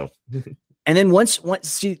too. So, and then once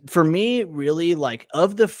see, for me, really like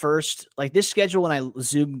of the first, like this schedule, when I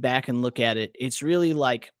zoom back and look at it, it's really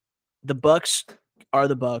like the Bucs are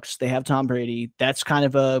the Bucs. They have Tom Brady. That's kind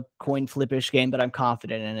of a coin flippish game, but I'm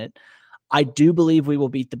confident in it. I do believe we will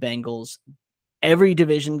beat the Bengals. Every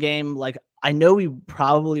division game, like I know we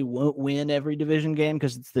probably won't win every division game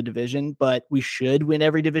because it's the division, but we should win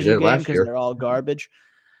every division game because they're all garbage.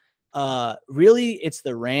 Really, it's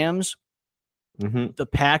the Rams, the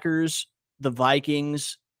Packers, the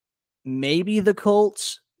Vikings, maybe the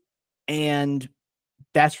Colts, and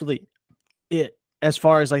that's really it as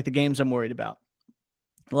far as like the games I'm worried about.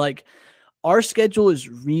 Like our schedule is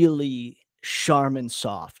really Charmin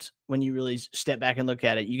soft when you really step back and look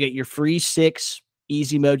at it. You get your free 6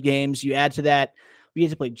 easy mode games. You add to that, we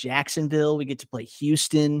get to play Jacksonville. We get to play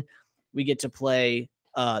Houston. We get to play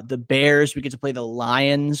the Bears. We get to play the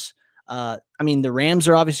Lions. I mean, the Rams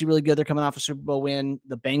are obviously really good. They're coming off a Super Bowl win.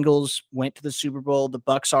 The Bengals went to the Super Bowl. The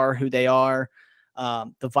Bucs are who they are.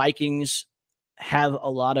 The Vikings have a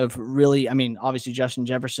lot of really, I mean, obviously Justin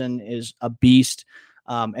Jefferson is a beast.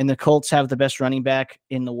 And the Colts have the best running back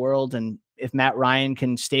in the world. And if Matt Ryan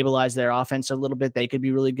can stabilize their offense a little bit, they could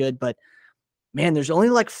be really good. But man, there's only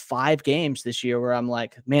like 5 games this year where I'm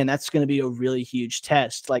like, man, that's going to be a really huge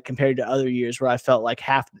test. Like compared to other years where I felt like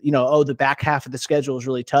the back half of the schedule is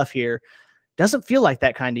really tough here. Doesn't feel like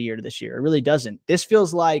that kind of year this year. It really doesn't. This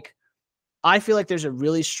feels like, I feel like there's a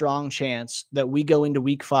really strong chance that we go into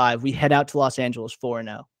week 5, we head out to Los Angeles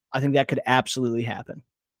 4-0. I think that could absolutely happen.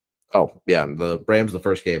 Oh, yeah. The Rams, the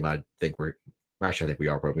first game, I think we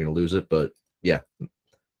are probably going to lose it. But yeah,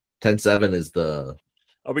 10-7 is the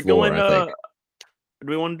Are we floor, going do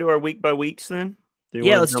we want to do our week by weeks then?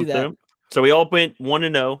 Yeah, let's do that. So we all went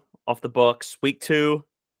 1-0 off the Bucs. Week 2,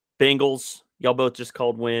 Bengals. Y'all both just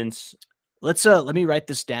called wins. Let me write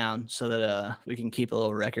this down so that we can keep a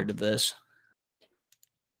little record of this.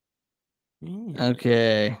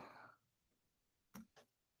 Okay.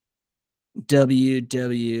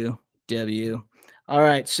 W. All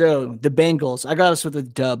right, so the Bengals. I got us with a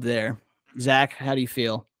dub there. Zach, how do you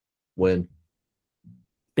feel? Win.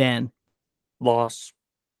 Ben. Loss.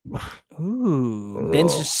 Ooh.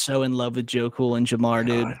 Ben's just so in love with Joe Cool and Jamar,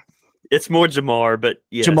 dude. It's more Jamar, but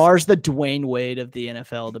yes. Jamar's the Dwayne Wade of the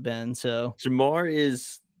NFL to Ben, so. Jamar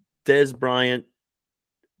is Dez Bryant.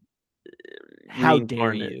 How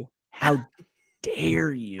dare you? How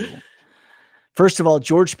dare you? First of all,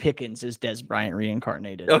 George Pickens is Dez Bryant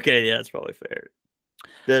reincarnated. Okay, yeah, that's probably fair.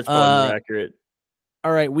 That's probably more accurate.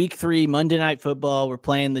 All right, week 3, Monday Night Football. We're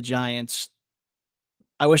playing the Giants.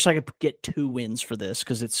 I wish I could get 2 wins for this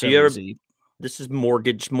because it's so easy. This is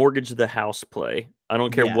mortgage the house play. I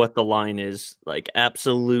don't care what the line is. Like,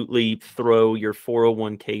 absolutely throw your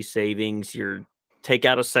 401k savings, take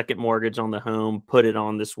out a second mortgage on the home, put it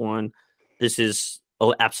on this one. This is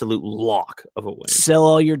an absolute lock of a win. Sell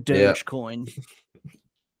all your Dogecoin.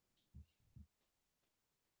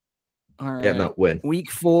 All right. Yeah, no, win.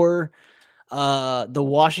 Week 4, the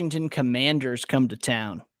Washington Commanders come to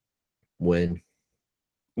town. Win.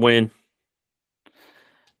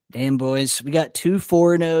 Damn, boys. We got 2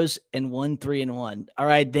 4-0s and 1 3-1. All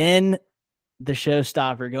right, then the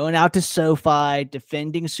showstopper going out to SoFi,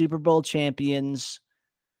 defending Super Bowl champions,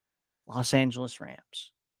 Los Angeles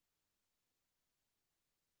Rams.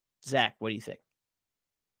 Zach, what do you think?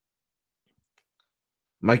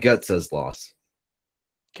 My gut says loss.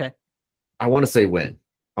 Okay. I want to say win.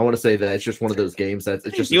 I want to say that it's just one of those games that's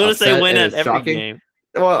it's just you want to say win at every game.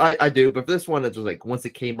 Well, I do, but for this one, it was like once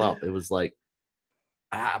it came up, it was like,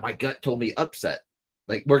 my gut told me upset.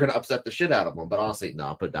 Like we're gonna upset the shit out of them, but honestly, no,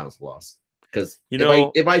 I'll put it down as a loss. Because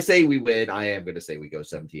if I say we win, I am gonna say we go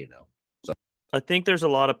 17-0. So I think there's a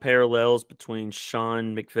lot of parallels between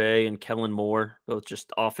Sean McVay and Kellen Moore, both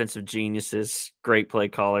just offensive geniuses, great play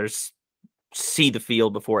callers, see the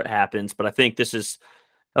field before it happens. But I think this is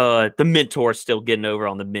the mentor still getting over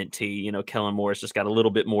on the mentee. You know, Kellen Moore's just got a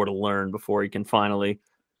little bit more to learn before he can finally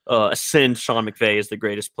ascend Sean McVay as the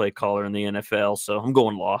greatest play caller in the NFL. So I'm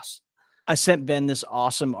going loss. I sent Ben this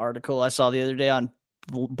awesome article I saw the other day on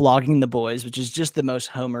Blogging the Boys, which is just the most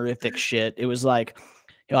homerific shit. It was like,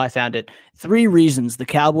 I found it. 3 reasons the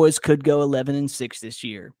Cowboys could go 11-6 this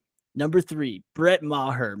year. Number 3, Brett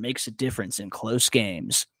Maher makes a difference in close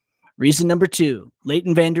games. Reason number 2,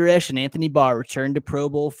 Leighton Vander Esch and Anthony Barr return to Pro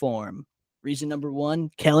Bowl form. Reason number 1,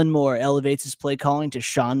 Kellen Moore elevates his play calling to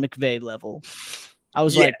Sean McVay level. I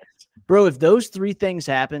was like, bro, if those 3 things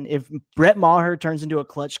happen, if Brett Maher turns into a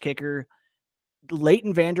clutch kicker,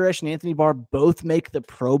 Leighton Vander Esch and Anthony Barr both make the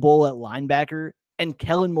Pro Bowl at linebacker, and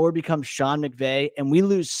Kellen Moore becomes Sean McVay, and we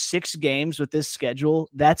lose 6 games with this schedule,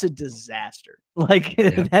 that's a disaster. Like,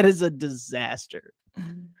 that is a disaster.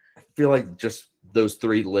 I feel like just those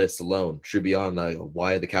 3 lists alone should be on the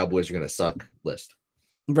why the Cowboys are going to suck list.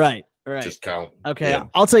 Right. Just count. Okay,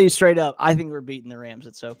 I'll tell you straight up. I think we're beating the Rams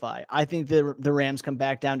at SoFi. I think the Rams come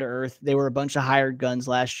back down to earth. They were a bunch of hired guns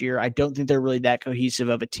last year. I don't think they're really that cohesive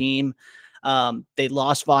of a team. They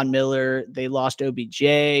lost Von Miller. They lost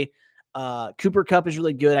OBJ. Cooper Kupp is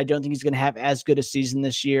really good. I don't think he's going to have as good a season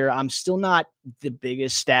this year. I'm still not the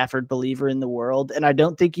biggest Stafford believer in the world, and I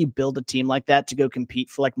don't think you build a team like that to go compete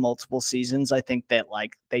for like multiple seasons. I think that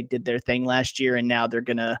like they did their thing last year, and now they're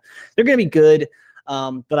gonna be good.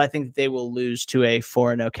 But I think they will lose to a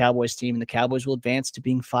 4-0 Cowboys team, and the Cowboys will advance to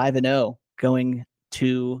being 5-0, going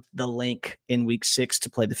to the Link in Week 6 to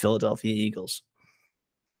play the Philadelphia Eagles.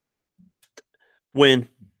 Win.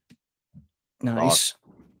 Nice.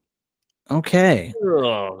 Okay.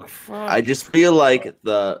 Oh, I just feel like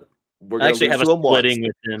we're I actually have a splitting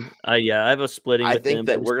with him. I have a splitting with him. I think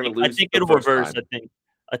that we're going to lose. I think it'll reverse. Time.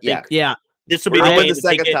 I think. Yeah. This will be the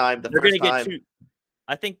second time. They're going to get 2.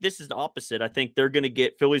 I think this is the opposite. I think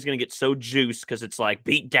Philly's going to get so juiced because it's like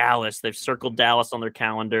beat Dallas. They've circled Dallas on their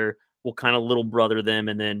calendar. We'll kind of little brother them,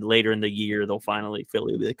 and then later in the year Philly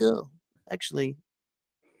will be like, oh, actually,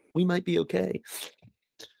 we might be okay.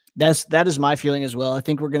 That is my feeling as well. I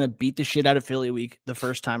think we're going to beat the shit out of Philly the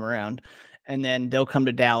first time around, and then they'll come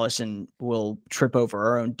to Dallas and we'll trip over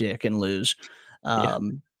our own dick and lose.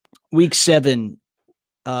 Week 7.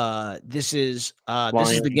 This is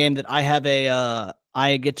the game that I have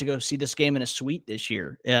I get to go see this game in a suite this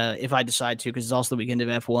year, if I decide to, because it's also the weekend of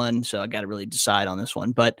F1, so I got to really decide on this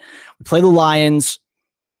one. But we play the Lions.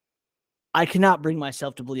 I cannot bring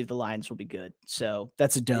myself to believe the Lions will be good, so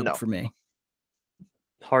that's a dub for me.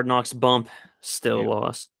 Hard Knocks bump, still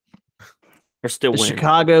lost. Or still The win.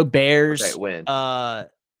 Chicago Bears. Okay, win.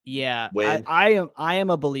 Yeah. Win. I am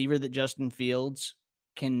a believer that Justin Fields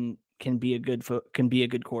can be a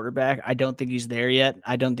good quarterback. I don't think he's there yet.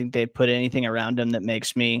 I don't think they've put anything around him that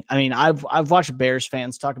makes me. I mean, I've watched Bears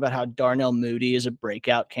fans talk about how Darnell Mooney is a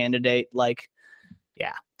breakout candidate. Like,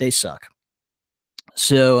 yeah, they suck.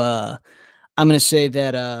 So I'm going to say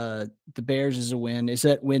that the Bears is a win. Is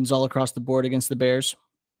that wins all across the board against the Bears?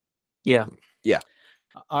 Yeah.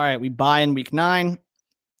 All right, we buy in week 9.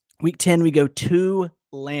 Week 10, we go to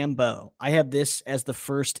Lambeau. I have this as the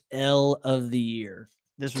first L of the year.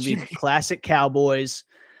 This would be the classic Cowboys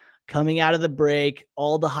coming out of the break.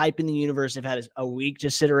 All the hype in the universe have had a week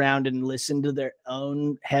to sit around and listen to their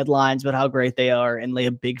own headlines about how great they are and lay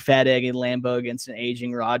a big fat egg in Lambeau against an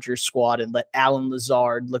aging Rodgers squad and let Alan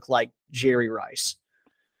Lazard look like Jerry Rice.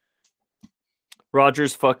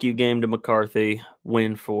 Rodgers, fuck you game to McCarthy.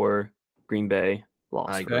 Win for Green Bay. Loss.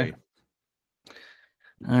 I agree.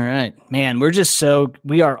 All right, man.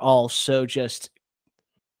 We are all so just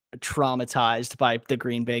traumatized by the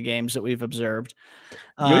Green Bay games that we've observed.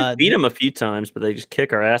 We beat them a few times, but they just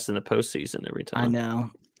kick our ass in the postseason every time. I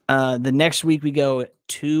know. The next week we go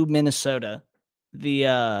to Minnesota,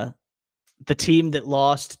 the team that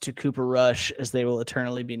lost to Cooper Rush, as they will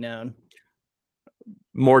eternally be known.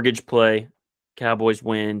 Mortgage play. Cowboys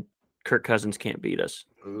win. Kirk Cousins can't beat us.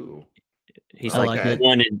 Ooh. He's I like like it.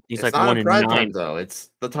 one in. He's It's like not one a in prime 9. time, though. It's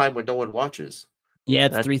the time when no one watches. Yeah,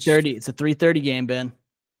 it's That's- 3:30. It's a 3:30 game, Ben.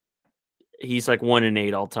 He's like 1 in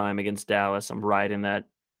 8 all time against Dallas. I'm right in that.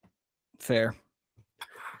 Fair.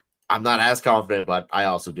 I'm not as confident, but I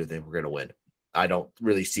also do think we're going to win. I don't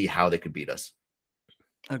really see how they could beat us.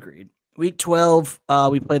 Agreed. Week 12,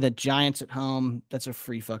 we play the Giants at home. That's a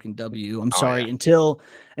free fucking W. I'm sorry. Yeah.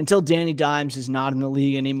 Until Danny Dimes is not in the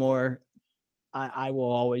league anymore, I will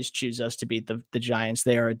always choose us to beat the Giants.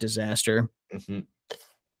 They are a disaster. Mm-hmm.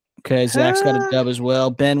 Okay, Zach's got a dub as well.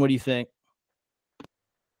 Ben, what do you think?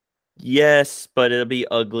 Yes, but it'll be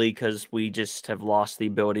ugly because we just have lost the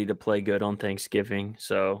ability to play good on Thanksgiving.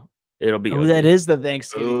 So it'll be. Oh, ugly. that is the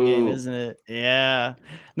Thanksgiving game, Ooh. isn't it? Yeah.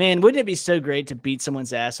 Man, wouldn't it be so great to beat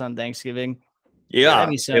someone's ass on Thanksgiving? Yeah, That'd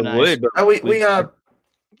be so it nice. would. But Oh, we oh,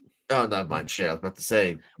 not mind shit. I was about to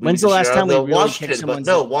say. When's the last time we really kicked someone's?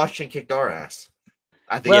 Washington kicked our ass.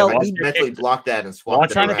 I think Well, I we- mentally blocked that and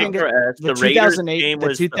swapped it trying to around. think of- the the Raiders 2008 game the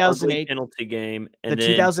was the 2008 ugly penalty game, The and then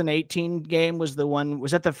 2018 game was the one.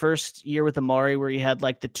 Was that the first year with Amari where he had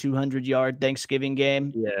like the 200-yard Thanksgiving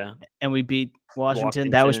game yeah, and we beat Washington?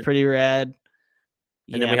 That was Washington. pretty rad.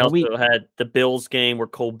 and then we but also had the Bills game where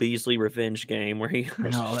Cole Beasley revenge game where he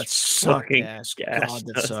no, that sucked. fucking Ass. gassed God,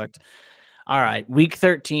 that us. sucked. All right, week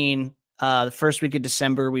 13. The first week of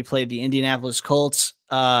December, we played the Indianapolis Colts.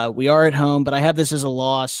 We are at home, but I have this as a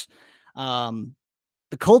loss.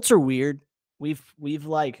 The Colts are weird. We've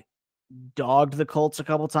like dogged the Colts a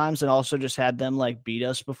couple times and also just had them like beat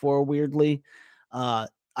us before weirdly. I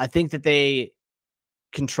think that they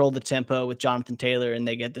control the tempo with Jonathan Taylor and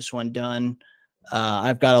they get this one done.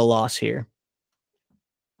 I've got a loss here.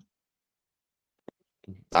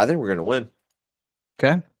 I think we're going to win.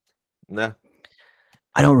 Okay. Nah.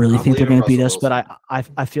 I don't really I'm think they're leaving going to beat Russell us,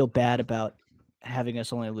 but I feel bad about having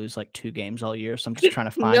us only lose like 2 games all year. So I'm just trying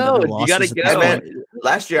to find No, other you losses. gotta at this go. point.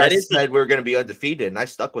 Last year That I is the- said we were going to be undefeated, and I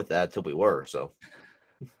stuck with that until we were. So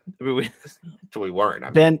until we weren't. I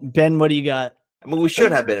mean, Ben, what do you got? we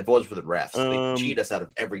should have been if it wasn't for the refs. They Um, cheat us out of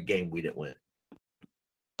every game we didn't win.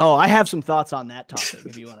 Oh, I have some thoughts on that topic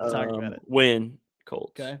if you want to talk about it. Win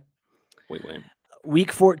Colts. Okay. We win.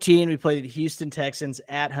 Week 14, we play the Houston Texans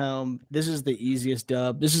at home. This is the easiest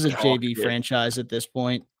dub. This is a JV yeah. franchise at this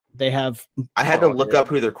point. They have I had to Oh, look yeah. up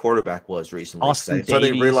who their quarterback was recently. Austin I suddenly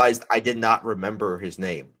Davies. realized I did not remember his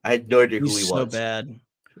name. I had no idea who he's he so was. bad.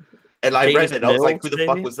 And I Davis read it. I was like, Mills, who the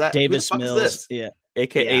fuck maybe? was that? Davis who the fuck Mills. Is this? Yeah.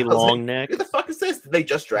 AKA Yeah. I was like, long neck. Who the fuck is this? Did they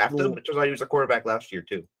just draft him? Which was why he was a quarterback last year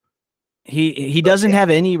too. He doesn't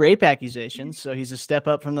have any rape accusations, so he's a step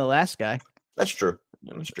up from the last guy. That's true.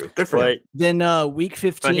 That's true. Good for him. But Then week but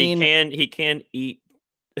 15, he can eat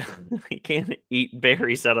he can eat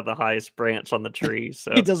berries out of the highest branch on the tree.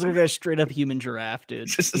 So he does look like a straight up human giraffe, dude.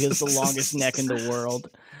 He has the longest neck in the world.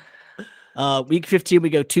 Week 15, we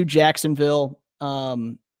go to Jacksonville.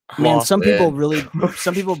 Man, Lost, some people man.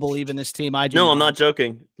 some people believe in this team. I do. no, I'm not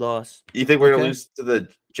joking. Loss. You think we're gonna Okay. lose to the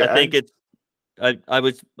I think Jags? it's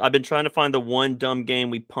I've been trying to find the one dumb game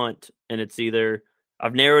we punt, and it's either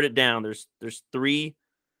I've narrowed it down. There's 3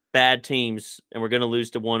 bad teams, and we're gonna lose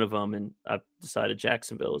to one of them, and I've decided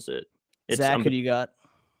Jacksonville is it. Zach, I'm- who do you got?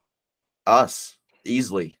 Us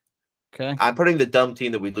easily. Okay. I'm putting the dumb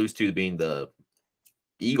team that we lose to being the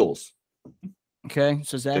Eagles. Okay,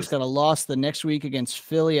 so Zach's got a loss the next week against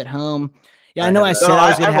Philly at home. Yeah, I know. I said I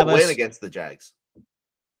was going to have a win us against the Jags.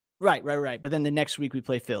 Right. But then the next week we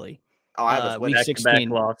play Philly. Oh, I have us week winning. 16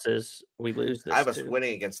 losses. We lose this. I have us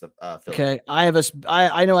winning against the Philly. Okay, I have us.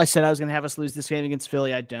 I know I said I was going to have us lose this game against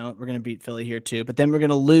Philly. I don't. We're going to beat Philly here too, but then we're going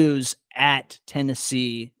to lose at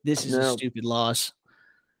Tennessee. This is a stupid loss.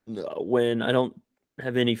 No, when I don't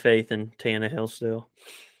have any faith in Tannehill still.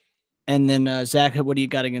 And then Zach, what do you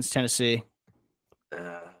got against Tennessee?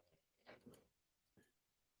 I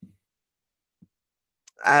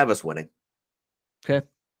have us winning. Okay.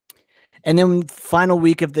 And then final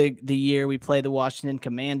week of the year, we play the Washington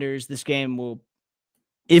Commanders. This game will,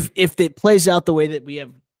 if it plays out the way that we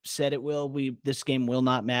have said it will, this game will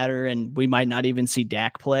not matter, and we might not even see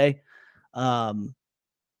Dak play.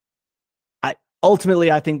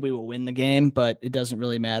 Ultimately, I think we will win the game, but it doesn't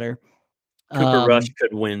really matter. Cooper Rush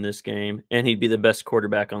could win this game, and he'd be the best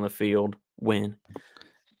quarterback on the field. Win.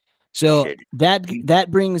 So that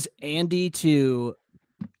brings Andy to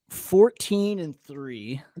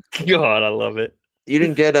 14-3. God, I love it. You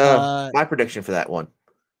didn't get my prediction for that one.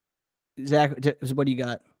 Zach, what do you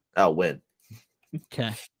got? I'll win.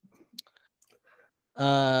 Okay.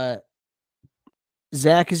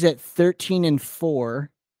 Zach is at 13-4.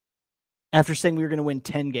 After saying we were going to win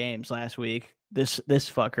 10 games last week, this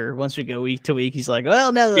fucker, once we go week to week, he's like,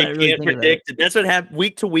 well, no, you can't predict it. That's what happens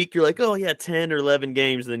week to week. You're like, oh yeah, 10 or 11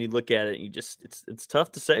 games. And then you look at it and you just, it's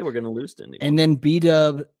tough to say we're going to lose to anyone. And then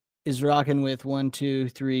B-Dub is rocking with 1, 2,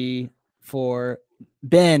 3, 4.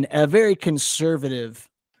 Ben, a very conservative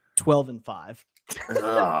 12-5.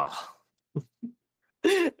 Oh.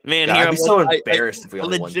 Man, God, here I'd be so embarrassed if we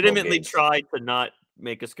only legitimately tried to not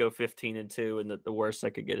make us go 15-2, and the worst I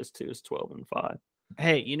could get is 12-5.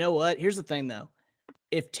 Hey, you know what? Here's the thing, though.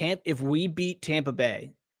 If we beat Tampa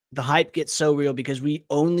Bay, the hype gets so real because we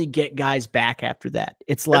only get guys back after that.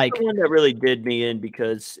 It's like the one that really did me in,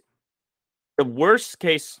 because the worst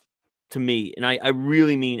case to me, and I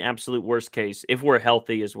really mean absolute worst case, if we're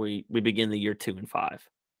healthy, is we begin the year 2-5,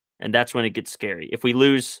 and that's when it gets scary. If we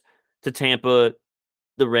lose to Tampa,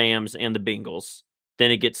 the Rams, and the Bengals, then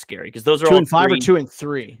it gets scary because those are 2-5 all or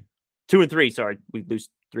 2-3. 2-3. Sorry, we lose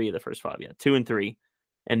 3 of the first 5. Yeah, 2-3,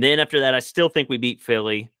 and then after that, I still think we beat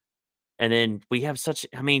Philly, and then we have such.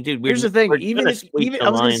 I mean, dude, here's the thing. Even if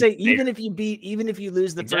you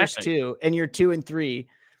lose the first 2 and you're 2-3,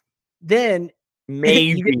 then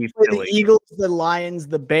maybe the Eagles, the Lions,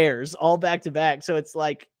 the Bears, all back to back. So it's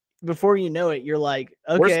like before you know it, you're like,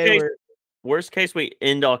 okay. Worst case, we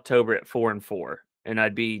end October at 4-4, and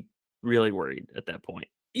I'd be really worried at that point.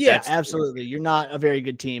 Yeah, absolutely. You're not a very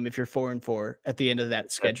good team if you're 4-4 at the end of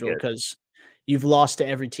that schedule because you've lost to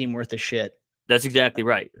every team worth of shit. That's exactly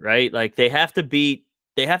right. Right? Like they have to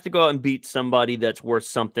go out and beat somebody that's worth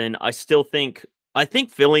something. I think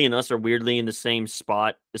Philly and us are weirdly in the same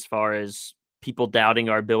spot as far as people doubting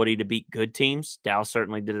our ability to beat good teams. Dow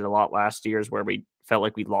certainly did it a lot last year, where we felt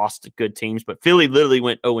like we lost to good teams, but Philly literally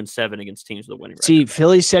went 0-7 against teams with a winning record. See,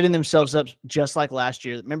 Philly's setting themselves up just like last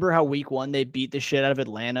year. Remember how week 1 they beat the shit out of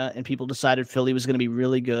Atlanta and people decided Philly was going to be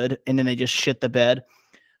really good and then they just shit the bed?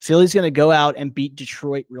 Philly's going to go out and beat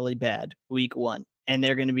Detroit really bad week 1. And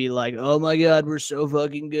they're going to be like, oh my God, we're so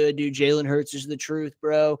fucking good, dude. Jalen Hurts is the truth,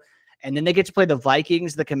 bro. And then they get to play the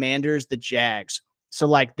Vikings, the Commanders, the Jags. So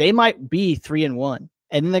like they might be 3-1.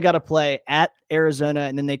 And then they got to play at Arizona,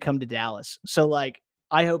 and then they come to Dallas. So, like,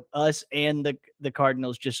 I hope us and the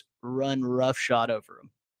Cardinals just run roughshod over them.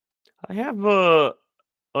 I have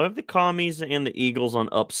the Commies and the Eagles on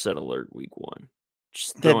upset alert week 1.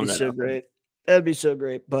 That'd be so great. That'd be so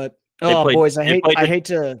great. But boys, I hate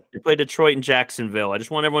to. They play Detroit and Jacksonville. I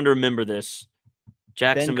just want everyone to remember this.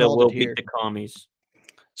 Jacksonville will beat the Commies.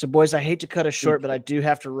 So, boys, I hate to cut us short, but I do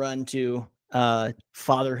have to run to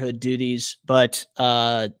fatherhood duties, but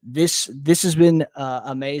this has been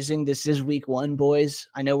amazing. This is week 1, boys.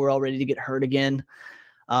 I know we're all ready to get hurt again.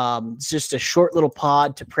 It's just a short little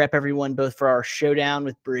pod to prep everyone both for our showdown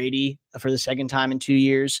with Brady for the second time in 2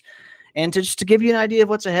 years, and to give you an idea of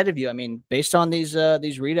what's ahead of you. I mean, based on these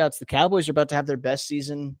readouts, the Cowboys are about to have their best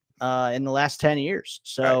season in the last 10 years.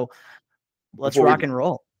 So let's rock and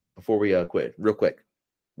roll. Before we quit, real quick,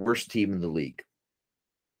 worst team in the league.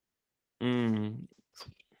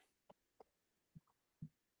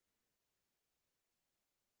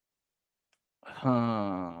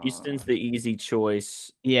 Houston's the easy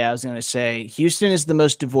choice. Yeah, I was going to say Houston is the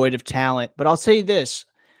most devoid of talent, but I'll tell you this.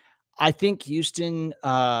 I think Houston,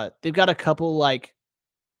 they've got a couple like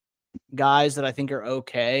guys that I think are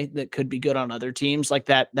okay that could be good on other teams. Like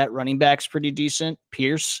that running back's pretty decent,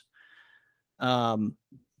 Pierce. I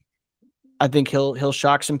I think he'll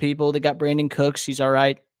shock some people. They got Brandon Cooks. He's all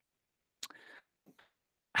right.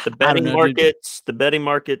 The betting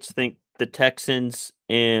markets think the Texans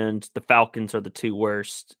and the Falcons are the two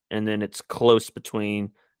worst, and then it's close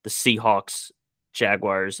between the Seahawks,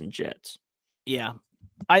 Jaguars, and Jets. Yeah,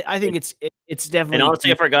 I think it's definitely. And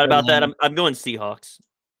honestly, I forgot about that. I'm going Seahawks.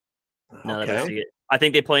 Now that I see it, I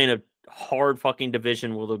think they play in a hard fucking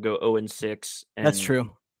division where they'll go 0-6. That's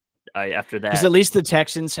true. After that, because at least the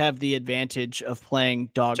Texans have the advantage of playing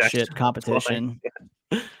dog shit competition.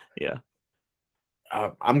 Yeah.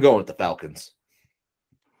 I'm going with the Falcons.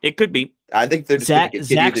 It could be. I think they're just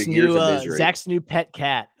Zach's new pet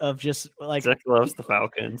cat of just like Zach loves the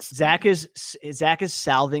Falcons. Zach is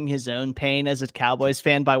salving his own pain as a Cowboys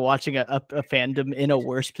fan by watching a fandom in a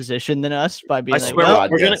worse position than us by being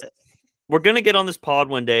we're gonna get on this pod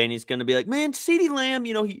one day and he's gonna be like, man, CeeDee Lamb,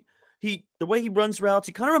 you know, he the way he runs routes,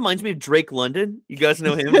 he kind of reminds me of Drake London. You guys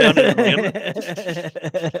know him down in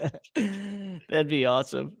Atlanta? That'd be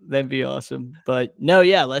awesome. But no,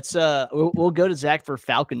 yeah, let's we'll go to Zach for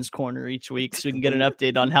Falcons Corner each week so we can get an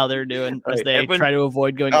update on how they're doing as they try to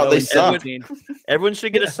avoid going. They suck. Everyone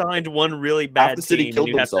should get assigned one really bad the city team.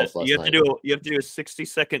 killed themselves You have to do a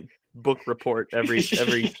 60-second book report every.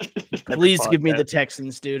 Please give me the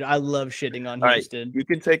Texans, dude. I love shitting on Houston. Right, you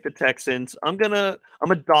can take the Texans. I'm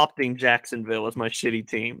adopting Jacksonville as my shitty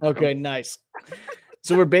team. Okay, nice.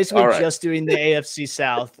 So we're basically just doing the AFC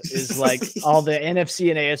South. Is like all the NFC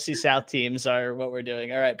and AFC South teams are what we're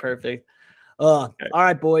doing. All right, perfect. All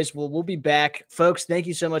right, boys. Well, we'll be back, folks. Thank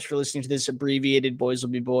you so much for listening to this abbreviated Boys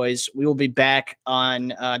Will Be Boys. We will be back on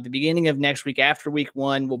the beginning of next week after week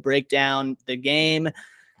 1. We'll break down the game.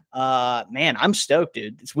 Man, I'm stoked,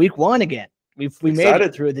 dude. It's week 1 again. We made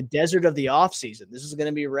it through the desert of the off season. This is going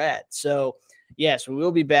to be rad. So yes, we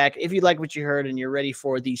will be back. If you like what you heard and you're ready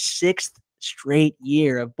for the 6th straight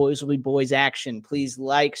year of Boys Will Be Boys action, please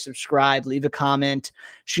like, subscribe, leave a comment,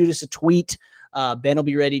 shoot us a tweet. Ben will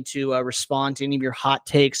be ready to respond to any of your hot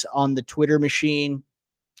takes on the Twitter machine.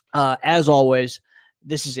 As always,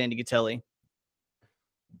 this is Andy Gatelli.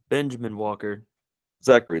 Benjamin Walker.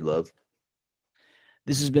 Zachary Love.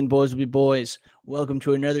 This has been Boys Will Be Boys. Welcome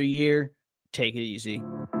to another year. Take it easy.